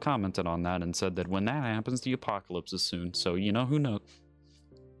of people commented on that and said that when that happens, the apocalypse is soon. So, you know, who knows?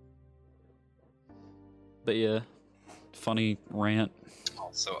 But yeah, funny rant.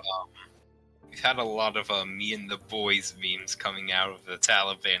 Also, we've had a lot of me and the boys memes coming out of the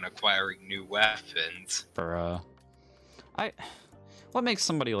Taliban acquiring new weapons. What makes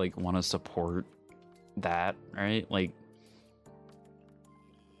somebody like want to support that, right? Like,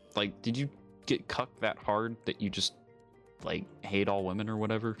 did you get cucked that hard that you just like hate all women or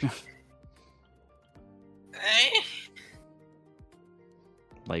whatever?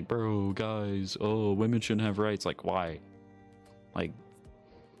 Like, bro, guys, oh, women shouldn't have rights. Like, why?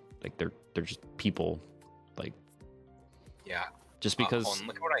 Like they're just people. Like, yeah. Just because.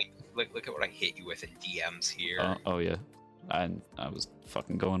 Look at what I hit you with in DMs here. Oh yeah, I was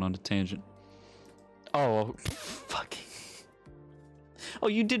fucking going on a tangent. Oh, fucking. Oh,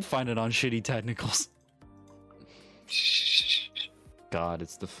 you did find it on Shitty Technicals. God,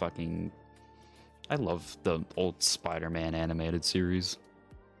 it's the fucking. I love the old Spider-Man animated series.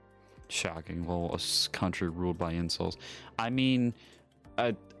 Shocking. Well, a country ruled by incels. I mean,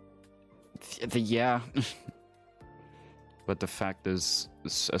 yeah. But the fact is,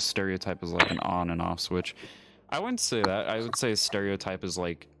 a stereotype is like an on and off switch. I wouldn't say that. I would say a stereotype is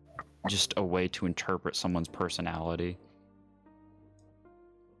like just a way to interpret someone's personality.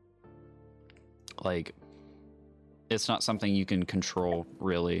 Like, it's not something you can control,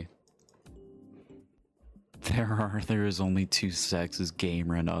 really. There is only two sexes,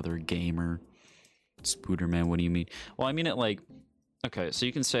 gamer and other gamer. Spooderman, what do you mean? Well, I mean it like, okay, so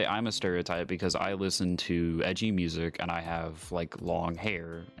you can say I'm a stereotype because I listen to edgy music and I have like long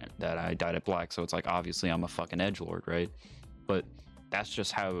hair that I dyed it black, so it's like obviously I'm a fucking edgelord, right? But that's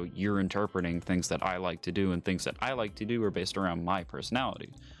just how you're interpreting things that I like to do, and things that I like to do are based around my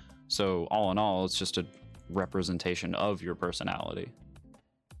personality. So all in all, it's just a representation of your personality.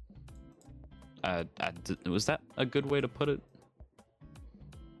 Was that a good way to put it?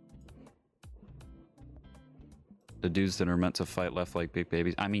 The dudes that are meant to fight left like big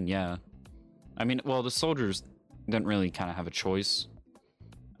babies. I mean, yeah. I mean, well, the soldiers didn't really kind of have a choice.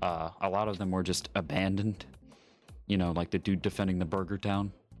 A lot of them were just abandoned. You know, like the dude defending the burger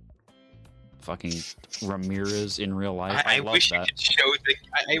town. Fucking Ramirez in real life. I love wish that. You could show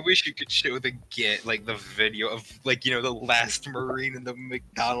I wish you could show the video of, like, you know, the last Marine in the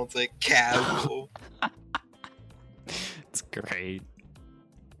McDonald's like casual. It's great.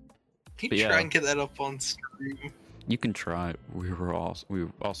 Can you try and get that up on stream? You can try. We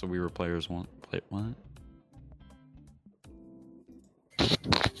were players once. What? You're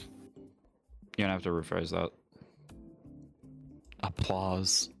gonna have to rephrase that.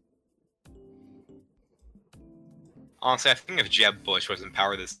 Applause. Honestly, I think if Jeb Bush was in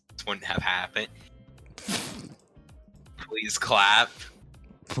power, this wouldn't have happened. Please clap.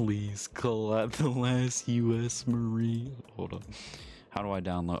 Please clap. The last U.S. Marine. Hold on. How do I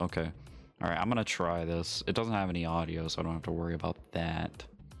download? Okay. Alright, I'm gonna try this. It doesn't have any audio, so I don't have to worry about that.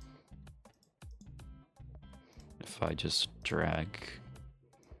 If I just drag...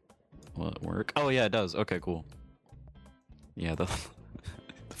 Will it work? Oh yeah, it does. Okay, cool. Yeah, the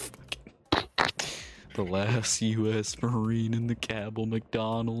last U.S. Marine in the Cabell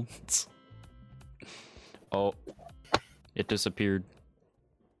McDonald's. Oh. It disappeared.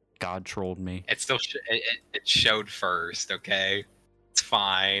 God trolled me. It still it showed first, okay? It's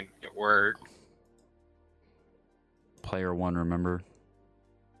fine. It worked. Player 1, remember?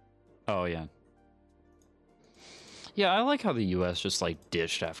 Oh, yeah. Yeah, I like how the U.S. just, like,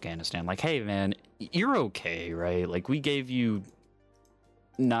 ditched Afghanistan. Like, hey, man, you're okay, right? Like, we gave you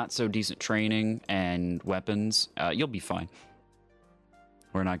not-so-decent training and weapons. You'll be fine.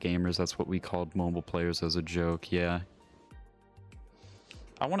 We're not gamers. That's what we called mobile players as a joke, yeah.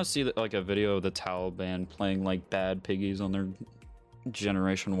 I want to see, like, a video of the Taliban playing, like, bad piggies on their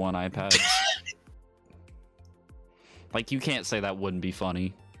Generation 1 iPads. Like, you can't say that wouldn't be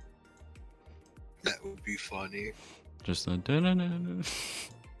funny. That would be funny. Just a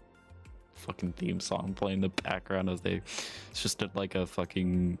fucking theme song playing in the background as they... It's just like a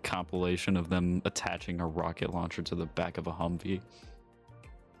fucking compilation of them attaching a rocket launcher to the back of a Humvee.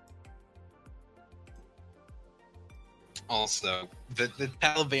 Also, the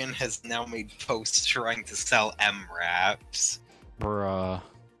Taliban has now made posts trying to sell MRAPs. Bruh.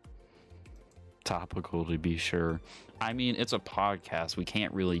 Topical to be sure. I mean, it's a podcast. We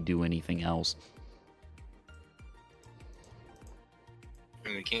can't really do anything else.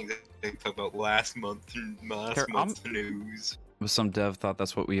 And we can't talk about last month's news. Some dev thought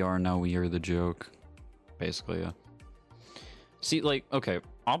that's what we are. Now we are the joke. Basically, yeah. See, like, okay,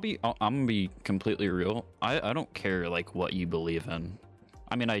 I'm gonna be completely real. I don't care, like, what you believe in.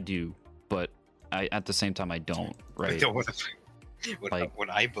 I mean, I do, but at the same time, I don't, right? I don't want to... What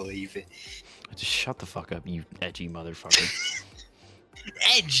I believe in. Just shut the fuck up, you edgy motherfucker.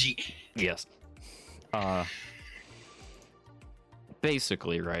 Edgy! Yes.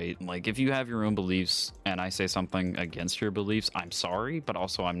 Basically, right? Like, if you have your own beliefs and I say something against your beliefs, I'm sorry, but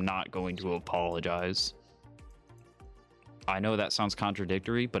also I'm not going to apologize. I know that sounds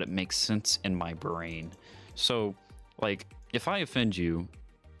contradictory, but it makes sense in my brain. So, like, if I offend you,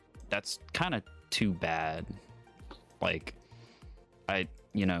 that's kind of too bad. Like,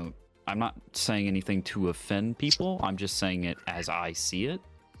 I'm not saying anything to offend people. I'm just saying it as I see it.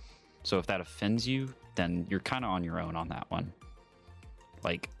 So if that offends you, then you're kind of on your own on that one.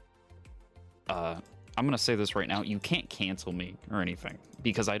 Like, I'm going to say this right now. You can't cancel me or anything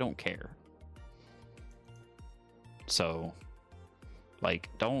because I don't care. So, like,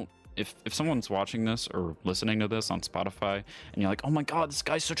 don't... If someone's watching this or listening to this on Spotify and you're like, oh my god, this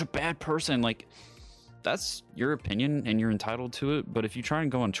guy's such a bad person, like, that's your opinion and you're entitled to it. But if you try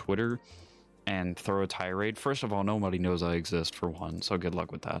and go on Twitter and throw a tirade, first of all, nobody knows I exist, for one, so good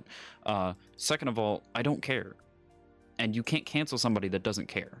luck with that. Second of all, I don't care. And you can't cancel somebody that doesn't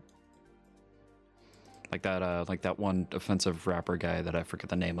care. Like that one offensive rapper guy that I forget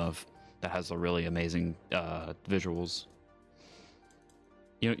the name of that has a really amazing visuals.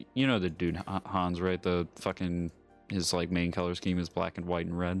 You know the dude Hans, right? The fucking his like main color scheme is black and white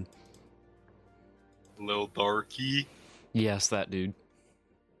and red. Lil Darky. Yes, that dude.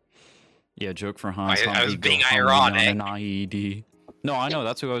 Yeah, joke for Hans. I was being ironic. An IED. No, I know,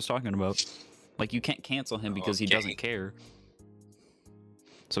 that's who I was talking about. Like, you can't cancel him because he doesn't care.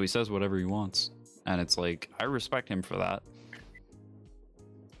 So he says whatever he wants. And it's like, I respect him for that.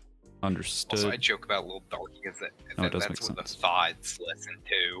 Understood. Also, I joke about Lil Darky because that's what the thoughts listen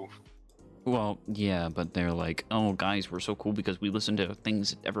to. Well, yeah, but they're like, oh, guys, we're so cool because we listen to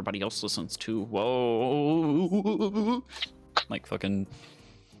things everybody else listens to. Whoa. Like, fucking...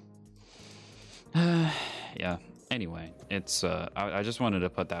 yeah. Anyway, it's I just wanted to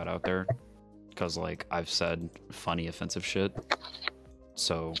put that out there because like I've said funny offensive shit,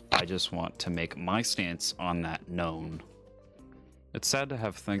 so I just want to make my stance on that known. It's sad to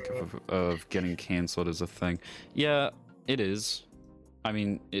have think of getting canceled as a thing. Yeah, it is. I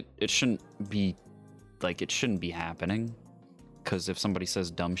mean, it shouldn't be like, it shouldn't be happening, because if somebody says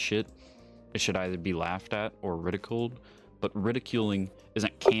dumb shit, it should either be laughed at or ridiculed. But ridiculing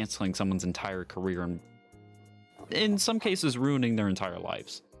isn't canceling someone's entire career and in some cases ruining their entire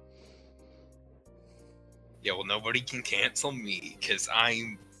lives. Yeah, well, nobody can cancel me because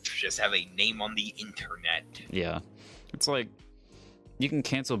I just have a name on the internet. Yeah, it's like you can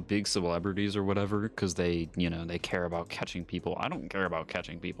cancel big celebrities or whatever because they, you know, they care about catching people. I don't care about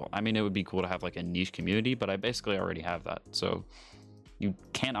catching people. I mean, it would be cool to have like a niche community, but I basically already have that, so you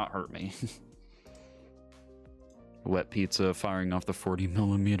cannot hurt me. Wet pizza firing off the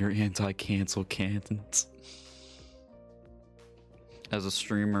 40mm anti-cancel cannons. As a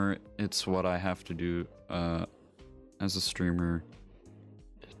streamer, it's what I have to do. As a streamer,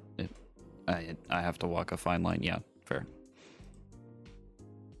 I have to walk a fine line. Yeah, fair.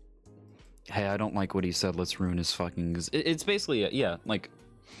 Hey, I don't like what he said. Let's ruin his fucking... It's basically, yeah, like,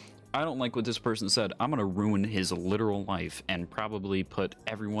 I don't like what this person said. I'm gonna ruin his literal life and probably put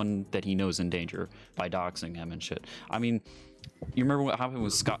everyone that he knows in danger by doxing him and shit. I mean, you remember what happened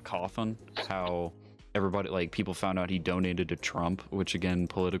with Scott Cawthon? How everybody, like, people found out he donated to Trump, which, again,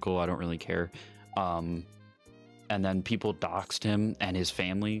 political, I don't really care. And then people doxed him and his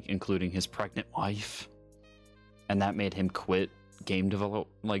family, including his pregnant wife. And that made him quit game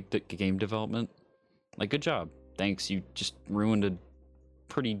development. Like, good job. Thanks, you just ruined a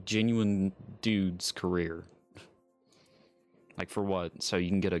pretty genuine dude's career. Like, for what? So you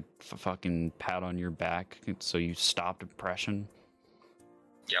can get a fucking pat on your back so you stop depression?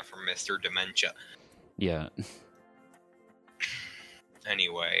 Yeah, for Mr. Dementia. Yeah.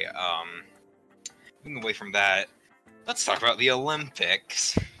 Anyway, moving away from that, let's talk about the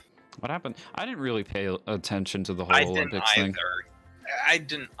Olympics. What happened? I didn't really pay attention to the whole Olympics thing. I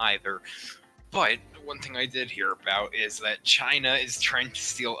didn't either. But one thing I did hear about is that China is trying to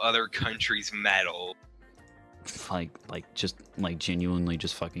steal other countries' medals. Like genuinely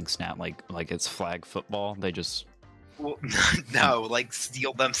just fucking snap, like it's flag football. They just... Well, no, like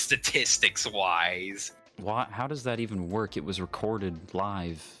steal them statistics-wise. What? How does that even work? It was recorded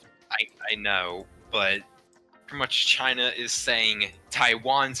live. I know, but pretty much China is saying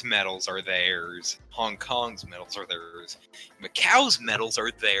Taiwan's medals are theirs, Hong Kong's medals are theirs, Macau's medals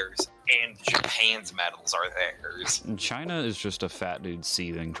are theirs, and Japan's medals are theirs. China is just a fat dude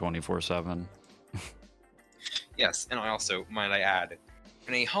seething 24/7. Yes, and might I add,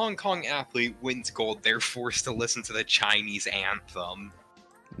 when a Hong Kong athlete wins gold, they're forced to listen to the Chinese anthem.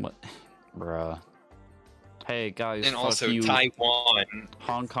 What? Bruh. Hey, guys, and fuck also you. Taiwan.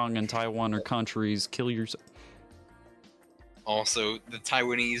 Hong Kong and Taiwan are countries. Kill yourself. Also, the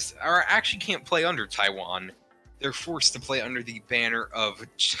Taiwanese actually can't play under Taiwan. They're forced to play under the banner of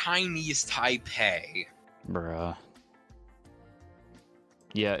Chinese Taipei. Bruh.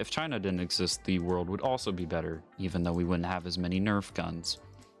 Yeah, if China didn't exist, the world would also be better, even though we wouldn't have as many Nerf guns.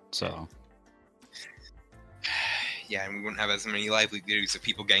 So... yeah, and we wouldn't have as many livelihoods of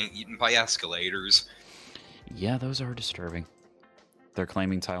people getting eaten by escalators. Yeah, those are disturbing. They're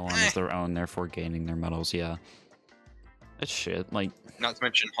claiming Taiwan as their own, therefore gaining their medals, yeah. It's shit, like... Not to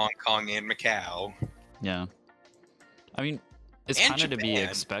mention Hong Kong and Macau. Yeah. I mean, it's kind of to be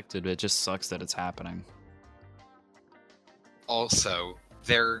expected, but it just sucks that it's happening. Also,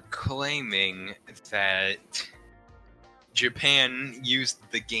 they're claiming that Japan used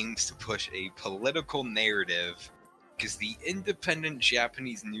the games to push a political narrative because the independent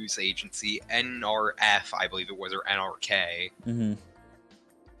Japanese news agency NRF, I believe it was, or NRK,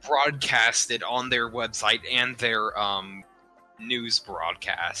 broadcasted on their website and their news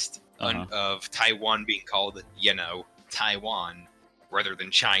broadcast of Taiwan being called, Taiwan, rather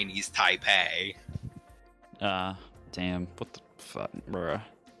than Chinese Taipei. Damn. What the fuck, bruh?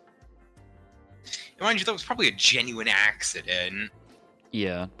 Mind you, that was probably a genuine accident.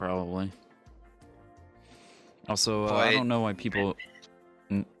 Yeah, probably. Also, I don't know why people...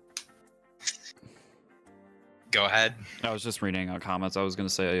 Go ahead. I was just reading comments. I was going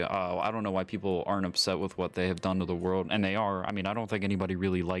to say, I don't know why people aren't upset with what they have done to the world. And they are. I mean, I don't think anybody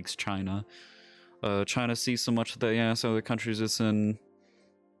really likes China. China sees so much of the ass other countries it's in...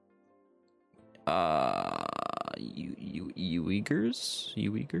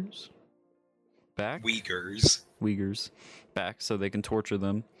 Uyghurs? Back? Uyghurs. Back so they can torture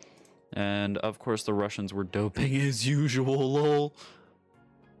them. And, of course, the Russians were doping as usual, lol.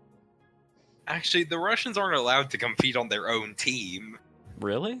 Actually, the Russians aren't allowed to compete on their own team.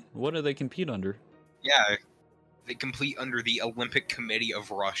 Really? What do they compete under? Yeah. They compete under the Olympic Committee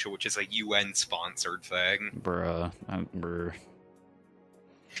of Russia, which is a UN-sponsored thing. Bruh.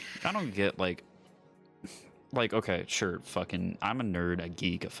 I don't get, like, okay, sure, fucking, I'm a nerd, a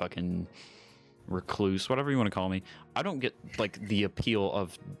geek, a fucking recluse, whatever you want to call me. I don't get, like, the appeal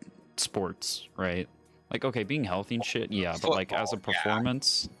of sports, right? Like, okay, being healthy and shit, yeah, but, like, as a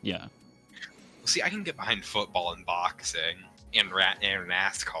performance, yeah. See, I can get behind football and boxing and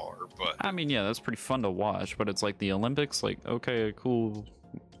NASCAR, but... I mean, yeah, that's pretty fun to watch, but it's like the Olympics, like, okay, cool.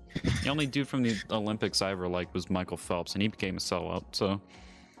 The only dude from the Olympics I ever liked was Michael Phelps, and he became a sellout, so...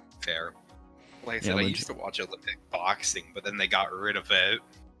 Fair. Like I said, I used to watch Olympic boxing, but then they got rid of it.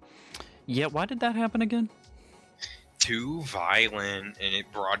 Yeah, why did that happen again? Too violent, and it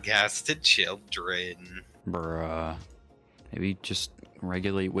broadcasts to children. Bruh. Maybe just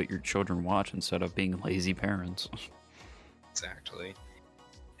regulate what your children watch instead of being lazy parents. Exactly.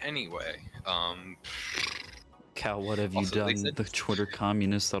 Anyway, Cal, what have you done? The Twitter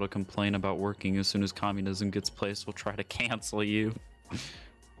communists that'll complain about working as soon as communism gets placed will try to cancel you.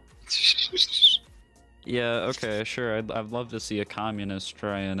 Yeah, okay, sure. I'd love to see a communist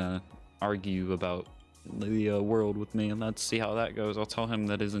try and argue about the world with me, and let's see how that goes. I'll tell him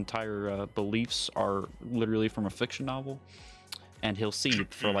that his entire beliefs are literally from a fiction novel, and he'll see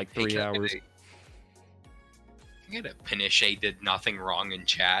for like 3 hours. You get a Pinochet did nothing wrong in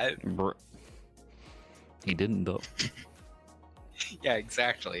chat. He didn't though. Yeah,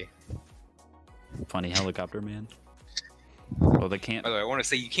 exactly. Funny helicopter man. Well, they can't. By the way, I want to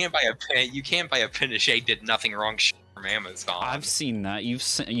say you can't buy a Pinochet did nothing wrong shit from Amazon. I've seen that. You've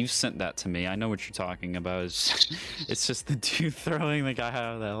sent that to me. I know what you're talking about. It's just the dude throwing the guy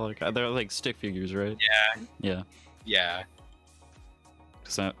out of the helicopter. They're like stick figures, right? Yeah. Yeah. Yeah.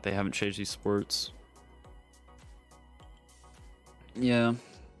 Because they haven't changed these sports. Yeah.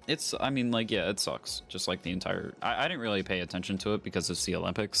 I mean, like, yeah, it sucks. Just like the entire... I didn't really pay attention to it because it's the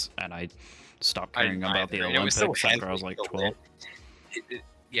Olympics, and I stopped caring about the Olympics after I was like 12.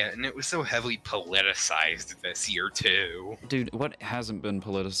 Yeah, and it was so heavily politicized this year, too. Dude, what hasn't been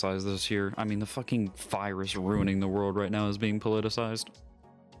politicized this year? I mean, the fucking virus ruining the world right now is being politicized.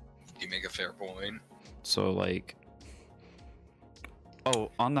 You make a fair point. So, like...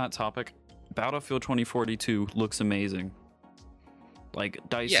 Oh, on that topic, Battlefield 2042 looks amazing. Like,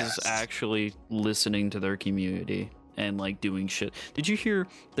 DICE is actually listening to their community and, like, doing shit. Did you hear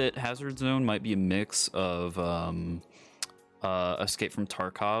that Hazard Zone might be a mix of Escape from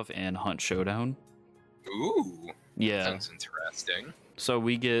Tarkov and Hunt Showdown? Ooh. Yeah. Sounds interesting. So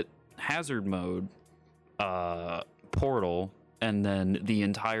we get Hazard mode, Portal, and then the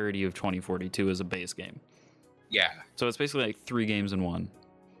entirety of 2042 is a base game. Yeah. So it's basically like 3 games in one.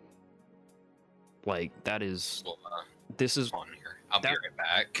 Like, that is... Well, this is... on here. I'll be right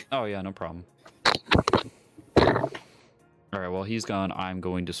back. Oh, yeah, no problem. Alright, while he's gone, I'm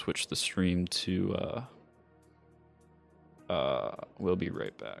going to switch the stream to, we'll be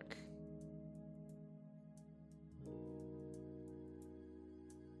right back.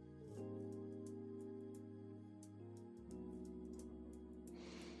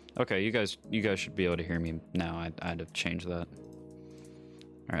 Okay, you guys should be able to hear me now. I had to change that.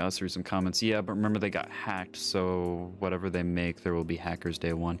 Alright, let's read some comments. Yeah, but remember they got hacked, so whatever they make, there will be hackers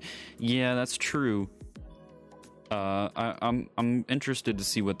day one. Yeah, that's true. I'm interested to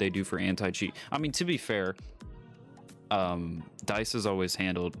see what they do for anti-cheat. I mean, to be fair, DICE has always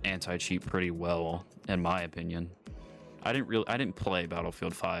handled anti-cheat pretty well, in my opinion. I didn't play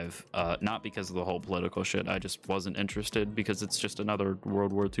Battlefield 5, not because of the whole political shit. I just wasn't interested because it's just another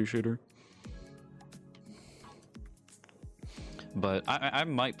World War II shooter. But I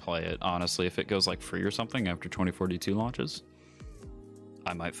might play it, honestly, if it goes like free or something after 2042 launches.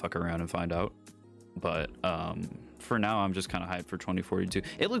 I might fuck around and find out. But for now, I'm just kind of hyped for 2042.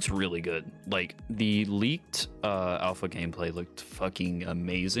 It looks really good. Like, the leaked alpha gameplay looked fucking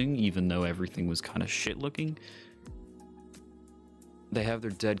amazing, even though everything was kind of shit looking. They have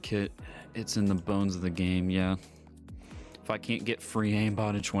their dead kit. It's in the bones of the game, yeah. If I can't get free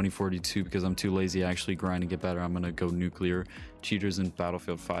aimbot in 2042 because I'm too lazy to actually grind and get better, I'm gonna go nuclear. Cheaters in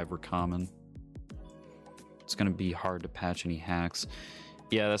Battlefield 5 were common. It's gonna be hard to patch any hacks.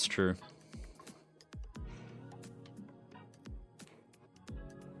 Yeah, that's true.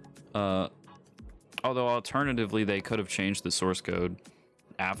 Although alternatively, they could have changed the source code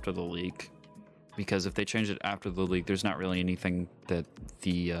after the leak. Because if they change it after the leak, there's not really anything that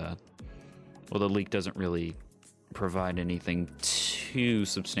the leak doesn't really provide anything too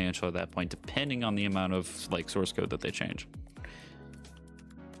substantial at that point, depending on the amount of like source code that they change.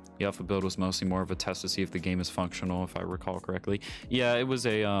 The alpha build was mostly more of a test to see if the game is functional, if I recall correctly. Yeah, it was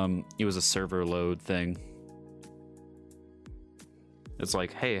a server load thing. It's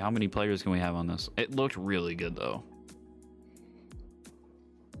like, hey, how many players can we have on this? It looked really good though.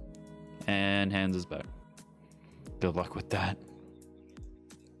 And Hands is back. Good luck with that.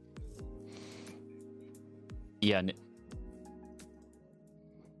 Yeah.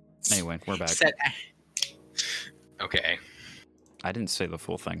 Anyway, we're back. Okay. I didn't say the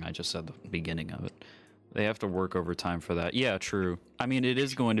full thing. I just said the beginning of it. They have to work overtime for that. Yeah, true. I mean, it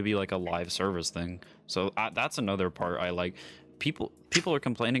is going to be like a live service thing. So that's another part I like. People are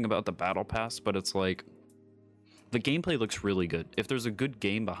complaining about the battle pass, but it's like the gameplay looks really good. If there's a good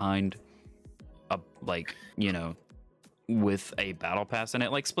game behind a, like, you know, with a battle pass in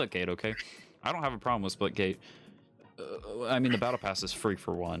it, like Splitgate, okay? I don't have a problem with Splitgate. I mean, the battle pass is free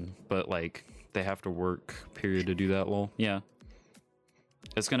for one, but like they have to work period to do that. Lol. Yeah,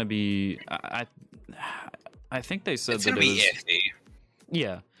 it's gonna be. I think they said that it was. Iffy.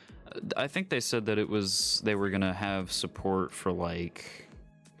 Yeah, I think they said that it was. They were gonna have support for like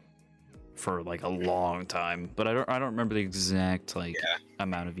a long time, but I don't remember the exact like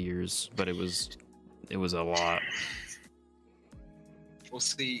amount of years, but it was a lot. Well,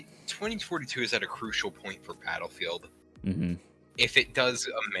 see, 2042 is at a crucial point for Battlefield. Mm-hmm. If it does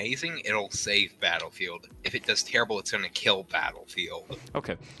amazing, it'll save Battlefield. If it does terrible, it's going to kill Battlefield.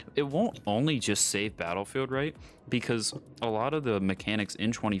 Okay. It won't only just save Battlefield, right? Because a lot of the mechanics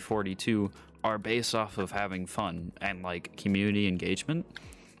in 2042 are based off of having fun and, like, community engagement.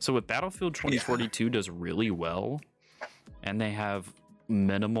 So if Battlefield 2042 does really well, and they have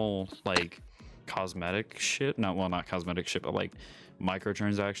minimal, like, cosmetic shit, not cosmetic shit, but, like,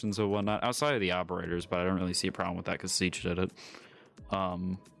 microtransactions and whatnot outside of the operators, but I don't really see a problem with that because Siege did it.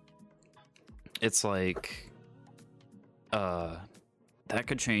 It's like that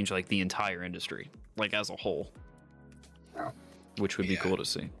could change like the entire industry, like as a whole, which would be cool to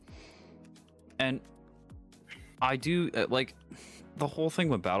see. And I do like the whole thing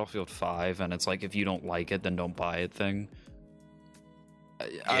with Battlefield 5, and it's like if you don't like it, then don't buy it thing.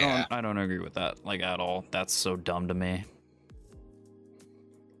 I don't agree with that like at all. That's so dumb to me.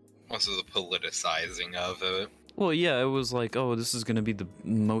 Also the politicizing of it. Well, yeah, it was like, oh, this is going to be the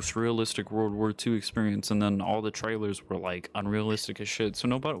most realistic World War II experience, and then all the trailers were like unrealistic as shit. So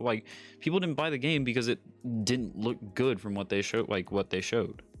nobody, like, people didn't buy the game because it didn't look good from what they showed, like what they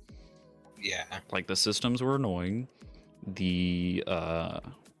showed. Yeah. Like the systems were annoying. The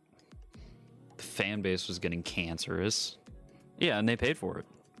fan base was getting cancerous. Yeah, and they paid for it.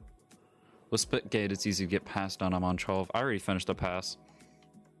 With Splitgate, it's easy to get passed on. I'm on 12. I already finished the pass.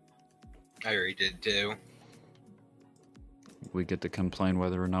 I already did too. We get to complain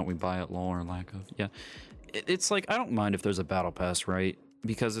whether or not we buy it, lol, or lack of. Yeah, it's like I don't mind if there's a battle pass, right?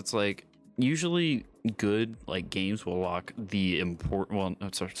 Because it's like usually good like games will lock the important. Well, no,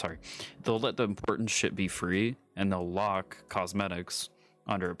 sorry, they'll let the important shit be free, and they'll lock cosmetics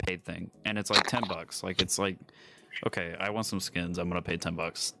under a paid thing, and it's like $10. Like it's like, okay, I want some skins. I'm gonna pay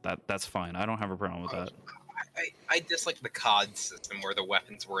 $10. That's fine. I don't have a problem with that. I dislike the COD system where the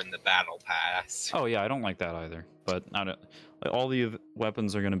weapons were in the battle pass. Oh yeah, I don't like that either. But I don't, like, all the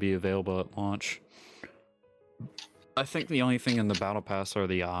weapons are going to be available at launch. I think the only thing in the battle pass are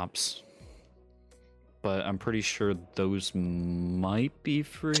the ops, but I'm pretty sure those might be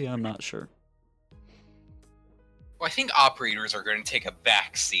free. I'm not sure. Well, I think operators are going to take a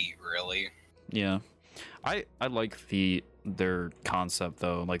back seat, really. Yeah, I like their concept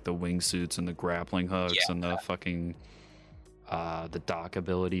though, like the wingsuits and the grappling hooks and the fucking the dock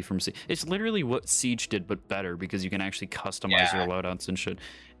ability from Siege. It's literally what Siege did, but better, because you can actually customize your loadouts and shit.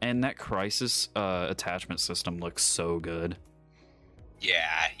 And that Crisis attachment system looks so good.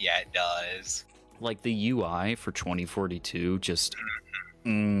 Yeah, it does. Like the UI for 2042, just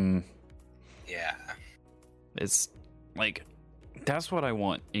yeah, it's like that's what I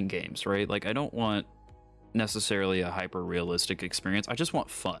want in games, right? Like I don't want necessarily a hyper realistic experience. I just want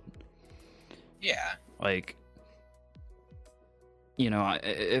fun. Yeah, like, you know,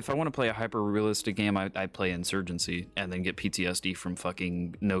 if I want to play a hyper realistic game, I play Insurgency and then get PTSD from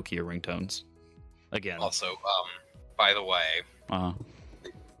fucking Nokia ringtones again. Also, by the way,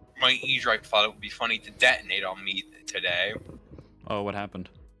 my E-Drive thought it would be funny to detonate on me today. Oh, what happened?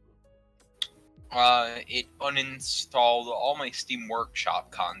 It uninstalled all my Steam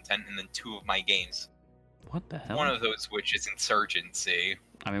Workshop content and then 2 of my games. What the hell? One of those which is Insurgency.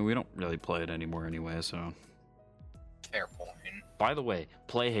 I mean, we don't really play it anymore anyway, so... Fair point. By the way,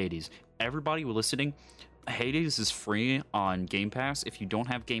 play Hades. Everybody listening, Hades is free on Game Pass. If you don't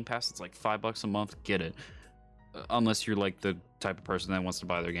have Game Pass, it's like $5 a month. Get it. Unless you're like the type of person that wants to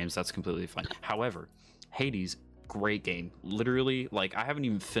buy their games, that's completely fine. However, Hades, great game. Literally, like, I haven't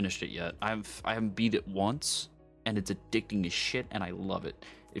even finished it yet. I haven't beat it once, and it's addicting as shit, and I love it.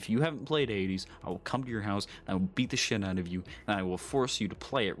 If you haven't played Hades, I will come to your house, and I will beat the shit out of you, and I will force you to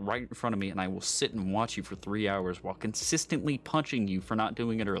play it right in front of me, and I will sit and watch you for 3 hours while consistently punching you for not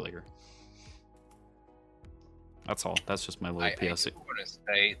doing it earlier. That's all. That's just my little PSU. I want to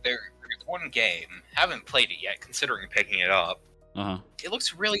say, there's one game, haven't played it yet, considering picking it up. It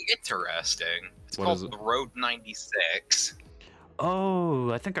looks really interesting. It's called Road 96.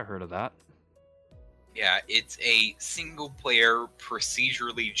 Oh, I think I heard of that. Yeah, it's a single-player,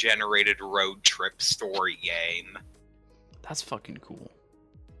 procedurally generated road trip story game. That's fucking cool.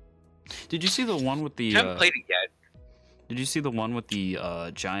 Did you see the one with the... I haven't played it yet. Did you see the one with the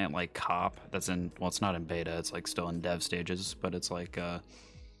giant, like, cop that's in... Well, it's not in beta. It's, like, still in dev stages, but it's, like,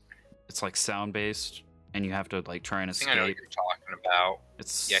 sound-based, and you have to, like, try and escape. I know what you're talking about.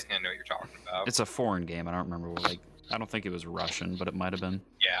 It's... Yeah, I know what you're talking about. It's a foreign game. I don't remember what, like... I don't think it was Russian, but it might have been.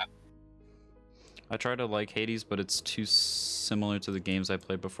 Yeah. I try to like Hades, but it's too similar to the games I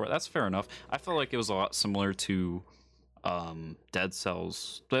played before. That's fair enough. I felt like it was a lot similar to Dead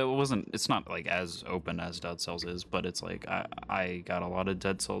Cells. But it's not like as open as Dead Cells is, but it's like I got a lot of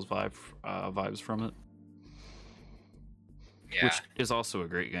Dead Cells vibes from it. Yeah. Which is also a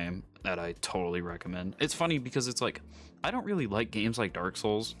great game that I totally recommend. It's funny because it's like I don't really like games like Dark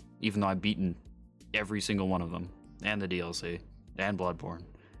Souls, even though I've beaten every single one of them, and the DLC, and Bloodborne.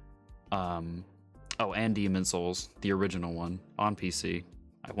 Oh, and Demon Souls, the original one, on PC.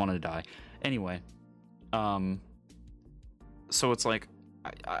 I want to die. Anyway, so it's like,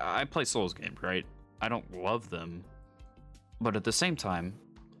 I play Souls games, right? I don't love them, but at the same time,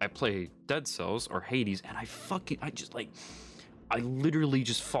 I play Dead Cells or Hades, and I literally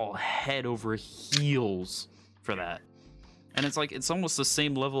just fall head over heels for that. And it's like, it's almost the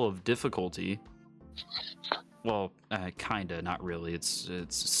same level of difficulty. Well, kinda, not really. It's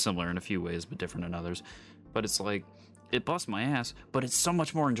similar in a few ways, but different in others. But it's like, it busts my ass, but it's so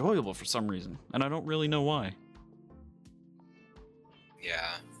much more enjoyable for some reason, and I don't really know why.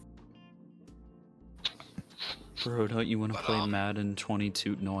 Yeah. Bro, don't you want to play Madden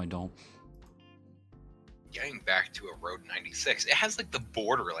 22? No, I don't. Getting back to a Road 96, it has like the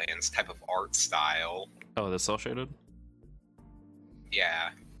Borderlands type of art style. Oh, that's cel shaded? Yeah.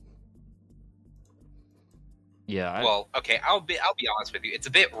 Yeah. Well, okay, I'll be honest with you. It's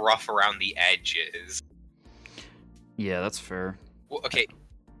a bit rough around the edges. Yeah, that's fair. Well, okay.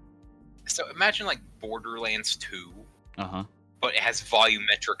 So imagine like Borderlands 2. But it has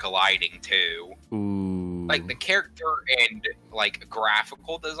volumetric lighting too. Ooh. Like the character and like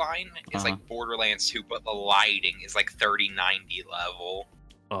graphical design is like Borderlands 2, but the lighting is like 3090 level.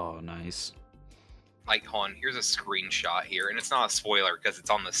 Oh, nice. Like, hold on, here's a screenshot here, and it's not a spoiler because it's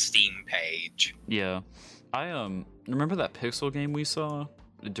on the Steam page. Yeah. I remember that Pixel game we saw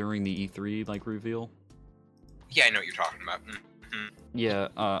during the E3 like reveal? Yeah, I know what you're talking about. Yeah,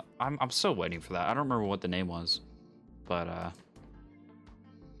 I'm still waiting for that. I don't remember what the name was, but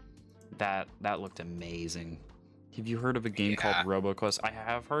that looked amazing. Have you heard of a game called RoboQuest? I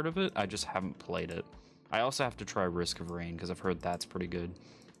have heard of it. I just haven't played it. I also have to try Risk of Rain because I've heard that's pretty good.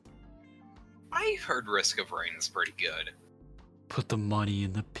 I heard Risk of Rain is pretty good. Put the money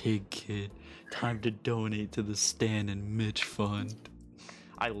in the pig, kid. Time to donate to the Stan and Mitch Fund.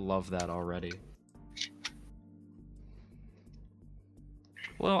 I love that already.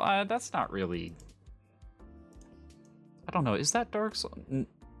 Well, that's not really... I don't know. Is that Dark Souls?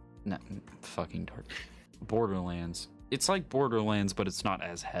 No, fucking Dark. Borderlands. It's like Borderlands, but it's not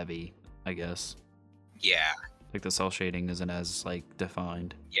as heavy, I guess. Yeah. Like the cell shading isn't as like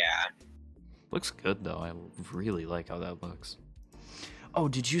defined. Yeah. Looks good though. I really like how that looks. Oh,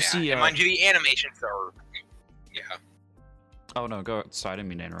 did you yeah. see? And mind you, the animations are. Yeah. Oh no, go. Sorry, I didn't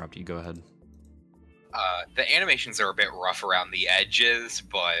mean to interrupt you. Go ahead. The animations are a bit rough around the edges,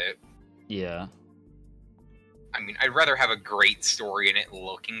 but. Yeah. I mean, I'd rather have a great story in it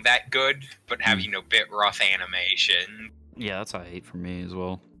looking that good, but have, bit rough animation. Yeah, that's a hate for me as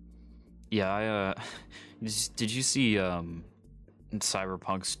well. Yeah, did you see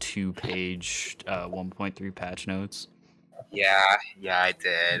Cyberpunk's 2-page 1.3 patch notes? Yeah, I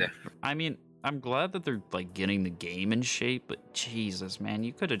did. I mean, I'm glad that they're like getting the game in shape, but Jesus, man,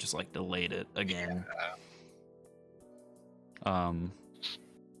 you could have just like delayed it again.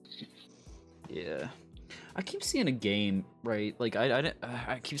 Yeah. I keep seeing a game, right? Like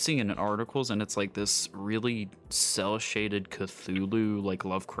I keep seeing it in articles, and it's like this really cel-shaded Cthulhu, like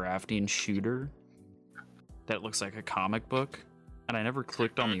Lovecraftian shooter that looks like a comic book. And I never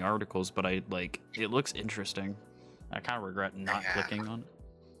clicked on the articles, but it looks interesting. I kind of regret not clicking on it.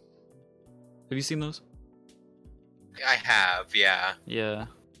 Have you seen those? I have, yeah. Yeah. At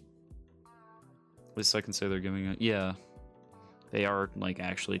least I can say they're giving it. Yeah. They are, like,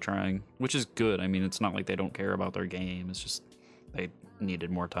 actually trying, which is good. I mean, it's not like they don't care about their game. It's just they needed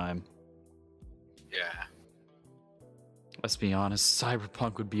more time. Yeah. Let's be honest,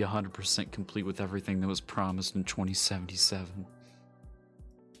 Cyberpunk would be 100% complete with everything that was promised in 2077.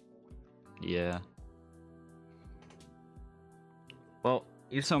 Yeah. Well,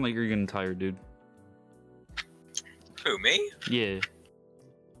 you sound like you're getting tired, dude. Who, me? Yeah.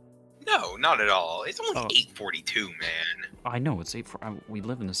 No, not at all. It's only 8:42, man. I know, it's 8 we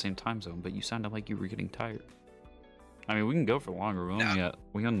live in the same time zone, but you sounded like you were getting tired. I mean, we can go for longer. We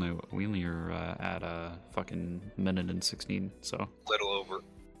only are at a fucking minute and 16, so. Little over.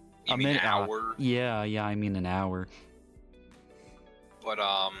 You mean an hour? Yeah, I mean an hour. But,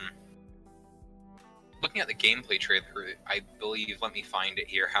 looking at the gameplay trailer, I believe, let me find it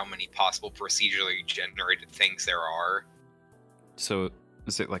here, how many possible procedurally generated things there are. So,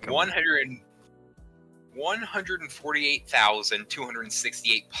 is it like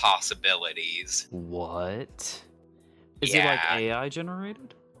 148,268 possibilities. What? Is it like AI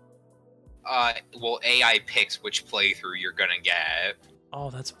generated? Well, AI picks which playthrough you're gonna get. Oh,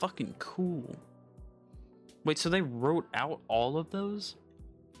 that's fucking cool. Wait, so they wrote out all of those?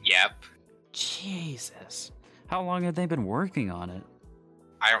 Yep. Jesus. How long have they been working on it?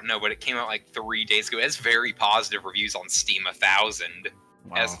 I don't know, but it came out like 3 days ago. It has very positive reviews on Steam, 1,000.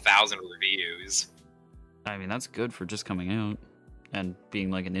 Wow. It has 1,000 reviews. I mean, that's good for just coming out and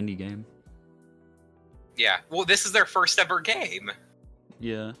being like an indie game. Yeah, well, this is their first ever game.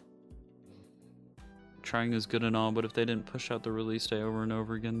 Yeah. Trying is good and all, but if they didn't push out the release day over and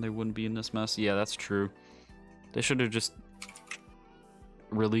over again, they wouldn't be in this mess. Yeah, that's true. They should have just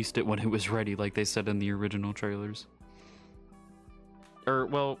released it when it was ready, like they said in the original trailers. Or,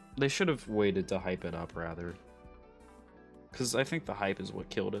 well, they should have waited to hype it up, rather. Because I think the hype is what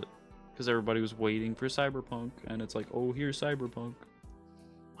killed it. Because everybody was waiting for Cyberpunk, and it's like, oh, here's Cyberpunk.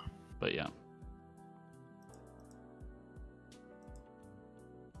 But yeah.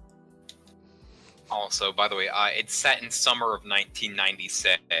 Also, by the way, it's set in summer of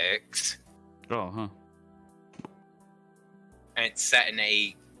 1996. Oh, huh. And it's set in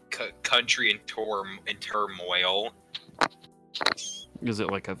a country in turmoil. Is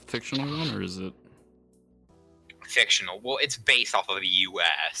it like a fictional one, or is it... Fictional. Well, it's based off of the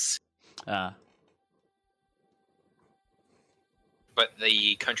U.S. Ah. But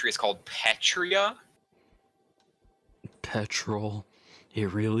the country is called Petria. Petrol.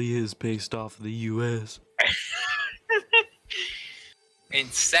 It really is based off of the U.S. And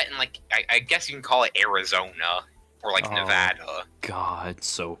it's set in, like, I guess you can call it Arizona. Or, like, Nevada. God,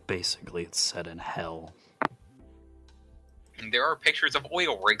 so basically it's set in hell. And there are pictures of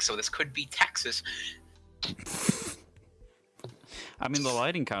oil rigs, so this could be Texas. I mean, the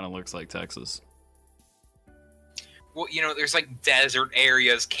lighting kind of looks like Texas. Well, you know, there's, like, desert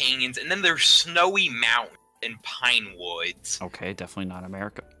areas, canyons, and then there's snowy mountains and pine woods. Okay, definitely not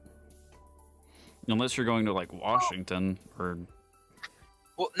America. Unless you're going to, like, Washington, or...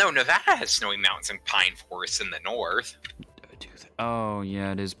 Well, no, Nevada has snowy mountains and pine forests in the north. Oh,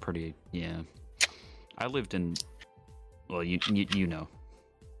 yeah, it is pretty... Yeah. I lived in... Well, you know.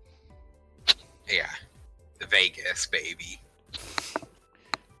 Yeah. Vegas, baby.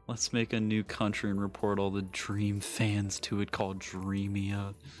 Let's make a new country and report all the Dream fans to it, called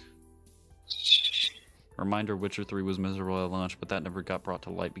Dreamia. Reminder, Witcher 3 was miserable at launch, but that never got brought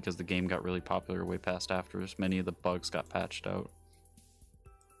to light because the game got really popular way past after. Many of the bugs got patched out.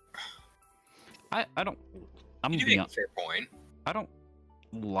 I don't... I'm you do make a fair point. I don't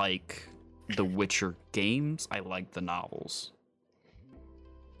like the Witcher games. I like the novels.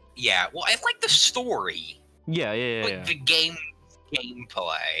 Yeah, well, I like the story. Yeah. Like, the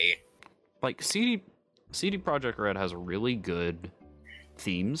gameplay. Like, CD Projekt Red has really good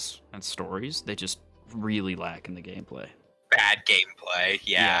themes and stories. They just really lack in the gameplay. Bad gameplay,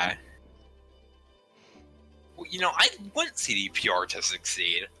 yeah. Well, you know, I want CDPR to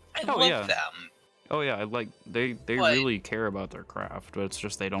succeed. I love them. Oh yeah, I like they really care about their craft, but it's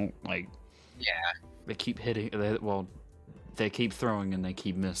just they don't like. Yeah. They keep hitting. They keep throwing and they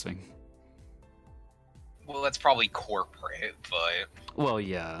keep missing. Well, that's probably corporate, but... Well,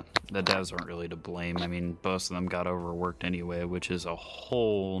 yeah, the devs aren't really to blame. I mean, most of them got overworked anyway, which is a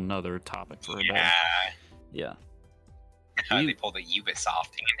whole nother topic for a day. Yeah. They pulled a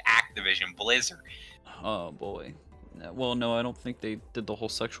Ubisoft and Activision Blizzard. Oh, boy. Well, no, I don't think they did the whole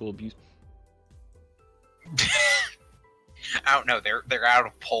sexual abuse. I don't know. They're out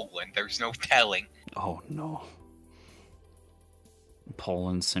of Poland. There's no telling. Oh, no.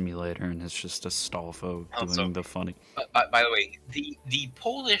 Poland simulator, and it's just a Stolfo doing the funny. By the way, the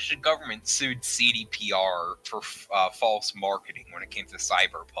Polish government sued CDPR for false marketing when it came to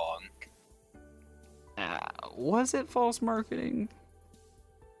Cyberpunk. Was it false marketing?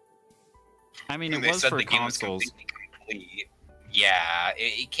 I mean, it was for the game consoles. Was complete. Yeah,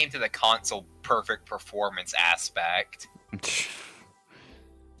 it came to the console perfect performance aspect.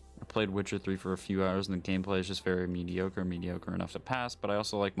 I played Witcher 3 for a few hours, and the gameplay is just very mediocre enough to pass, but I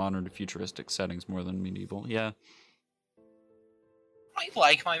also like modern to futuristic settings more than medieval. Yeah. I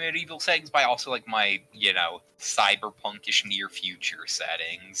like my medieval settings, but I also like my, cyberpunkish near-future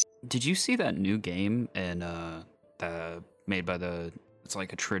settings. Did you see that new game made by it's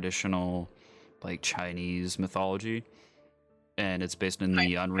like a traditional, like, Chinese mythology? And it's based in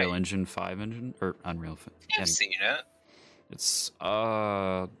the Unreal Engine 5 engine? Or Unreal... I've seen it. It's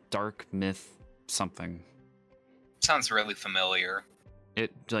Dark Myth something. Sounds really familiar.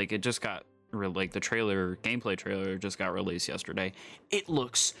 It just got the gameplay trailer just got released yesterday. It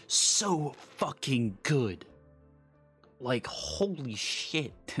looks so fucking good. Like, holy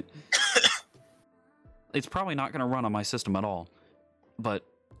shit. It's probably not gonna run on my system at all. But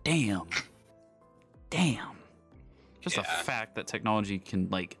damn. Just the fact that technology can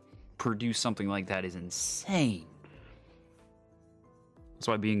produce something like that is insane. That's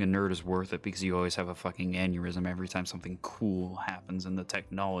why being a nerd is worth it, because you always have a fucking aneurysm every time something cool happens in the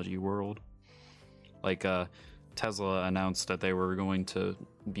technology world. Like, Tesla announced that they were going to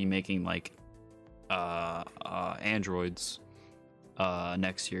be making, androids,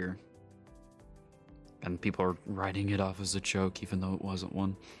 next year. And people are writing it off as a joke, even though it wasn't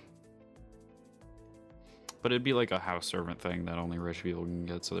one. But it'd be like a house servant thing that only rich people can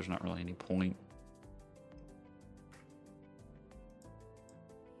get, so there's not really any point.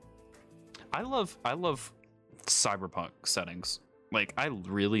 I love cyberpunk settings. Like, I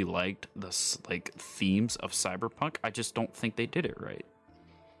really liked the themes of cyberpunk. I just don't think they did it right.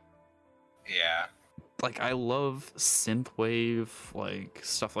 Yeah. Like, I love synthwave,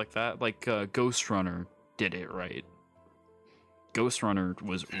 stuff like that. Like, Ghost Runner did it right. Ghost Runner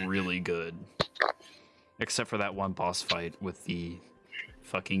was really good. Except for that one boss fight with the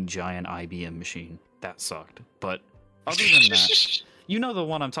fucking giant IBM machine. That sucked. But other than that... You know the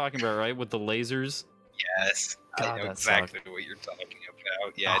one I'm talking about, right? With the lasers? Yes. God, I know exactly what you're talking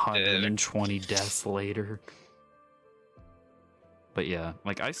about. Yeah, 120 deaths later. But yeah,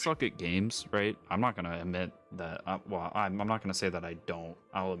 I suck at games, right? I'm not going to admit that... I'm not going to say that I don't.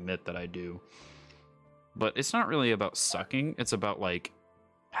 I'll admit that I do. But it's not really about sucking. It's about,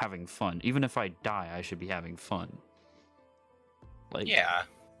 having fun. Even if I die, I should be having fun. Yeah.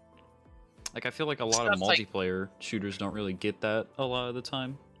 I feel like a lot of multiplayer shooters don't really get that a lot of the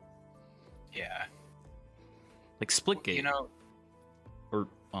time. Yeah. Like Splitgate.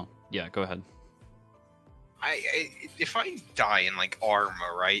 Yeah, go ahead. If I die in,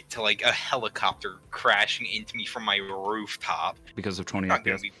 Arma, right, to, a helicopter crashing into me from my rooftop... Because of 20 I'm not FPS?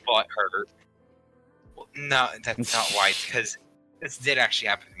 gonna be butthurt. Well, no, that's not why, because this did actually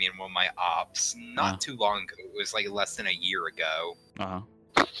happen to me in one of my ops. Not too long ago. It was, less than a year ago.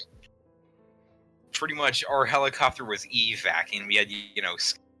 Uh-huh. Pretty much our helicopter was evacing. We had,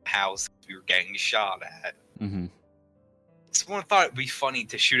 houses we were getting shot at. Mm-hmm. Someone thought it'd be funny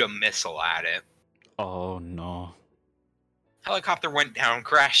to shoot a missile at it. Oh, no. Helicopter went down,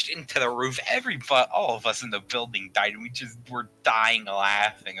 crashed into the roof. All of us in the building died, and we just were dying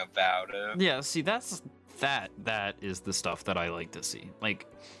laughing about it. Yeah, see, that's that is the stuff that I like to see. Like,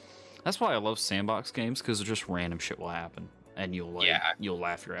 that's why I love sandbox games, because just random shit will happen, and you'll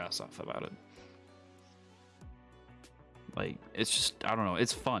laugh your ass off about it. Like, it's just, I don't know,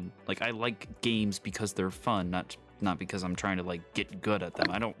 it's fun. Like, I like games because they're fun, not because I'm trying to like get good at them.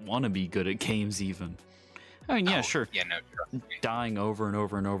 I don't want to be good at games even. I mean, yeah, sure. Yeah, no, dying over and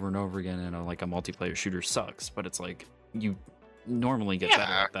over and over and over again in like a multiplayer shooter sucks, but it's like you normally get better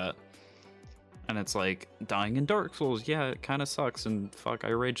at that. And it's like dying in Dark Souls, yeah, it kind of sucks, and fuck, I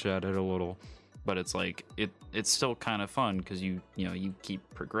raged at it a little, but it's like it's still kind of fun because you keep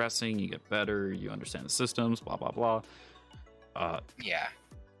progressing, you get better, you understand the systems, blah blah blah. Yeah,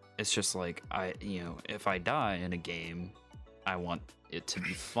 it's just like if I die in a game, I want it to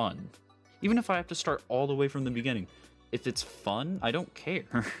be fun, even if I have to start all the way from the beginning. If it's fun, I don't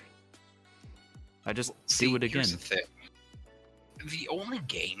care. I just do it again. The only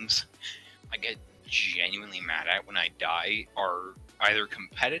games I get genuinely mad at when I die are either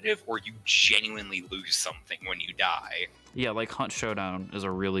competitive or you genuinely lose something when you die. Yeah, like Hunt Showdown is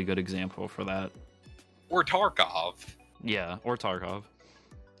a really good example for that. Or Tarkov. Yeah, or Tarkov.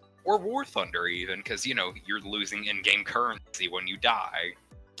 Or War Thunder even, because, you're losing in-game currency when you die.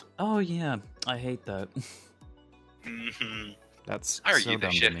 Oh yeah, I hate that. Mm-hmm. That's I argue so the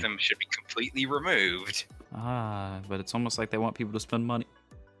dumb system should be completely removed. But it's almost like they want people to spend money.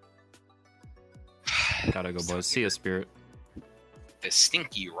 Gotta go, boys. See ya, Spirit. The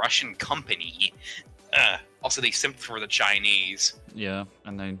stinky Russian company. Also, they simped for the Chinese. Yeah,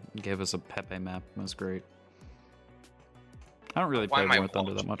 and they gave us a Pepe map. It was great. I don't really play War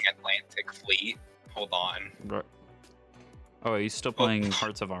Thunder that much. Atlantic Fleet. Hold on. Right. Oh, are you still playing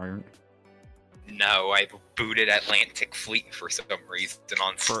Hearts of Iron? No, I booted Atlantic Fleet for some reason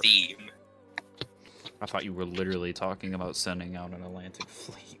on Steam. I thought you were literally talking about sending out an Atlantic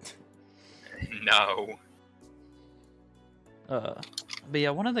Fleet. No. But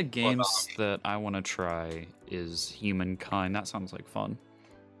yeah, one of the games that I want to try is Humankind. That sounds like fun.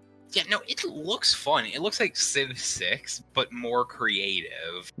 Yeah, no, it looks fun. It looks like Civ 6, but more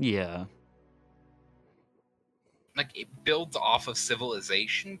creative. Yeah. Like, it builds off of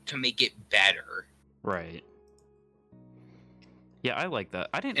Civilization to make it better. Right. Yeah, I like that.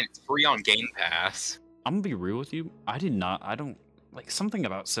 And it's free on Game Pass. I'm gonna be real with you. I don't... Like, something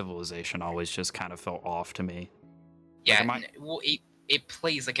about Civilization always just kind of felt off to me. Yeah, it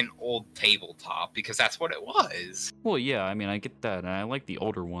plays like an old tabletop, because that's what it was. Well, yeah, I mean, I get that, and I like the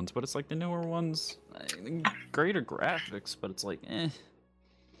older ones, but it's like the newer ones, greater graphics, but it's like, eh.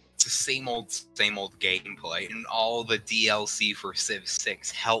 It's the same old gameplay, and all the DLC for Civ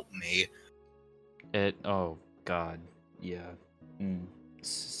 6 helped me. Oh, God, yeah.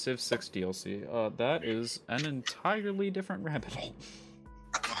 Civ 6 DLC, that is an entirely different rabbit hole.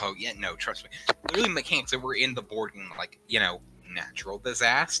 Oh, yeah, no, trust me. Literally mechanics that were in the board game, like, natural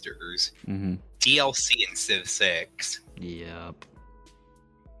disasters. Mm-hmm. DLC in Civ 6. Yep.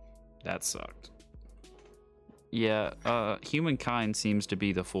 That sucked. Yeah, Humankind seems to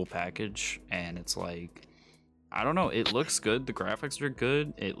be the full package, and it's like, I don't know, it looks good, the graphics are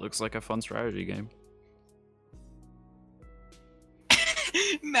good, it looks like a fun strategy game.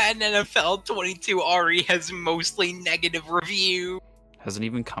 Madden NFL 22 RE has mostly negative review. Hasn't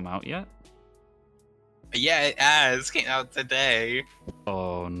even come out yet? Yeah, it has. Came out today.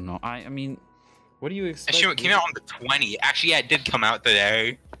 Oh, no. I mean, what do you expect? Actually, it came out on the 20th. Actually, yeah, it did come out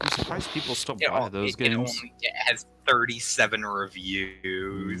today. I'm surprised people still buy those games. It has 37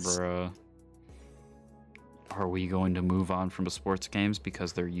 reviews. Bruh. Are we going to move on from sports games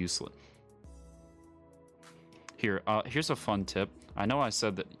because they're useless? Here's a fun tip. I know I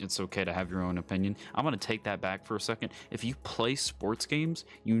said that it's okay to have your own opinion. I'm going to take that back for a second. If you play sports games,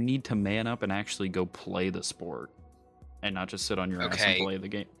 you need to man up and actually go play the sport and not just sit on your ass and play the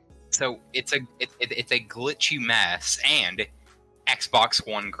game. So it's a glitchy mess and Xbox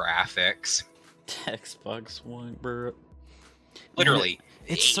One graphics. Xbox One, bro. Literally.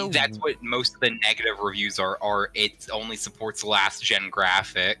 That's what most of the negative reviews are. It only supports last gen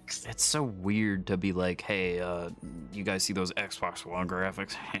graphics. It's so weird to be like, hey, you guys see those Xbox One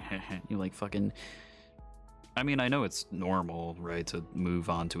graphics? You like fucking... I mean, I know it's normal, right, to move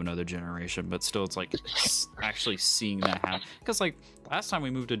on to another generation, but still, it's like actually seeing that happen. Because, like, last time we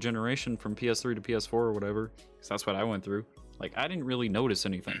moved a generation from PS3 to PS4 or whatever, because that's what I went through, like, I didn't really notice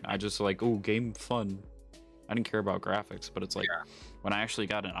anything. I just, like, oh, game fun. I didn't care about graphics, but it's like, when I actually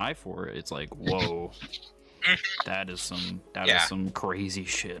got an eye for it, it's like, whoa, that is some crazy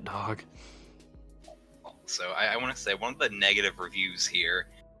shit, dog. So I want to say one of the negative reviews here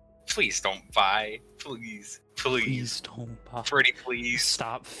Please don't buy. Please. Please don't buy. Pretty please.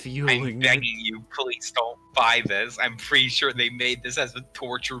 Stop fueling. I'm begging you, please don't buy this. I'm pretty sure they made this as a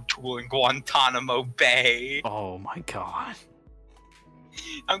torture tool in Guantanamo Bay. Oh my god.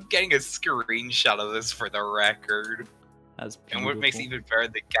 I'm getting a screenshot of this for the record. That's beautiful. And what makes it even better,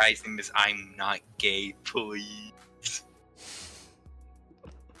 the guy's name is I'm Not Gay, please.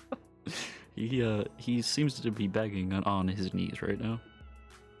 He seems to be begging on his knees right now.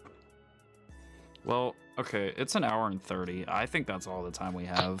 Well, okay, it's an hour and 30. I think that's all the time we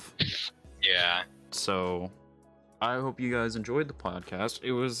have. Yeah. So, I hope you guys enjoyed the podcast.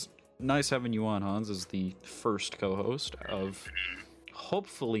 It was nice having you on, Hans, as the first co-host of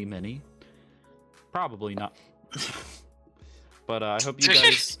hopefully many. Probably not. But I hope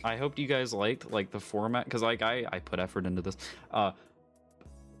you guys liked like the format, because like I put effort into this.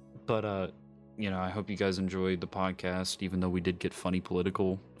 But you know, I hope you guys enjoyed the podcast, even though we did get funny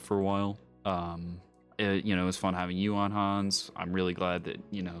political for a while. You know, it was fun having you on, Hans. I'm really glad that,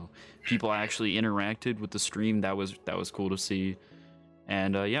 you know, people actually interacted with the stream. That was cool to see.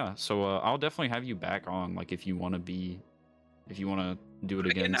 And yeah, so I'll definitely have you back on, like, if you want to do it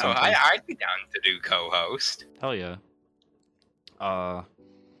again. You know, I'd be down to do co-host. Hell yeah.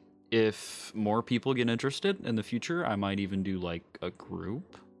 If more people get interested in the future, I might even do like a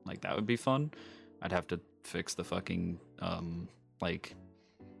group. Like, that would be fun. I'd have to fix the fucking like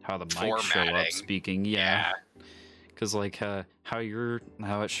how the mics show up speaking. Yeah. Because like how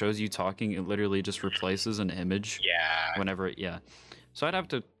it shows you talking, it literally just replaces an image. Yeah. Whenever it, yeah. So I'd have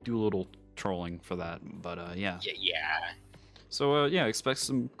to do a little trolling for that. But yeah. Yeah. So yeah, expect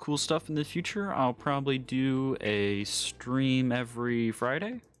some cool stuff in the future. I'll probably do a stream every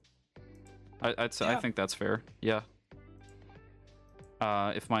Friday. I'd say, yeah. I think that's fair. Yeah.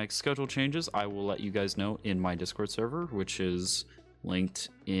 If my schedule changes, I will let you guys know in my Discord server, which is linked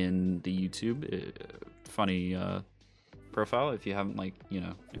in the YouTube funny profile. If you haven't, like, you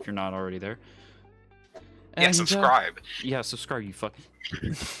know, if you're not already there. And, yeah, subscribe. Yeah, subscribe, you fuck.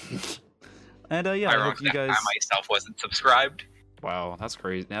 And yeah, I hope you guys. I myself wasn't subscribed. Wow, that's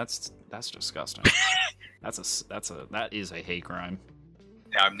crazy. That's disgusting. That is a hate crime.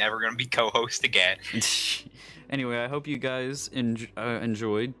 I'm never gonna be co-host again. Anyway, I hope you guys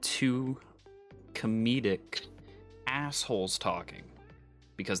enjoyed two comedic assholes talking,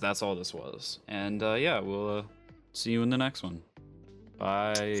 because that's all this was. And yeah, we'll see you in the next one.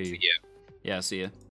 Bye. See ya. Yeah, see ya.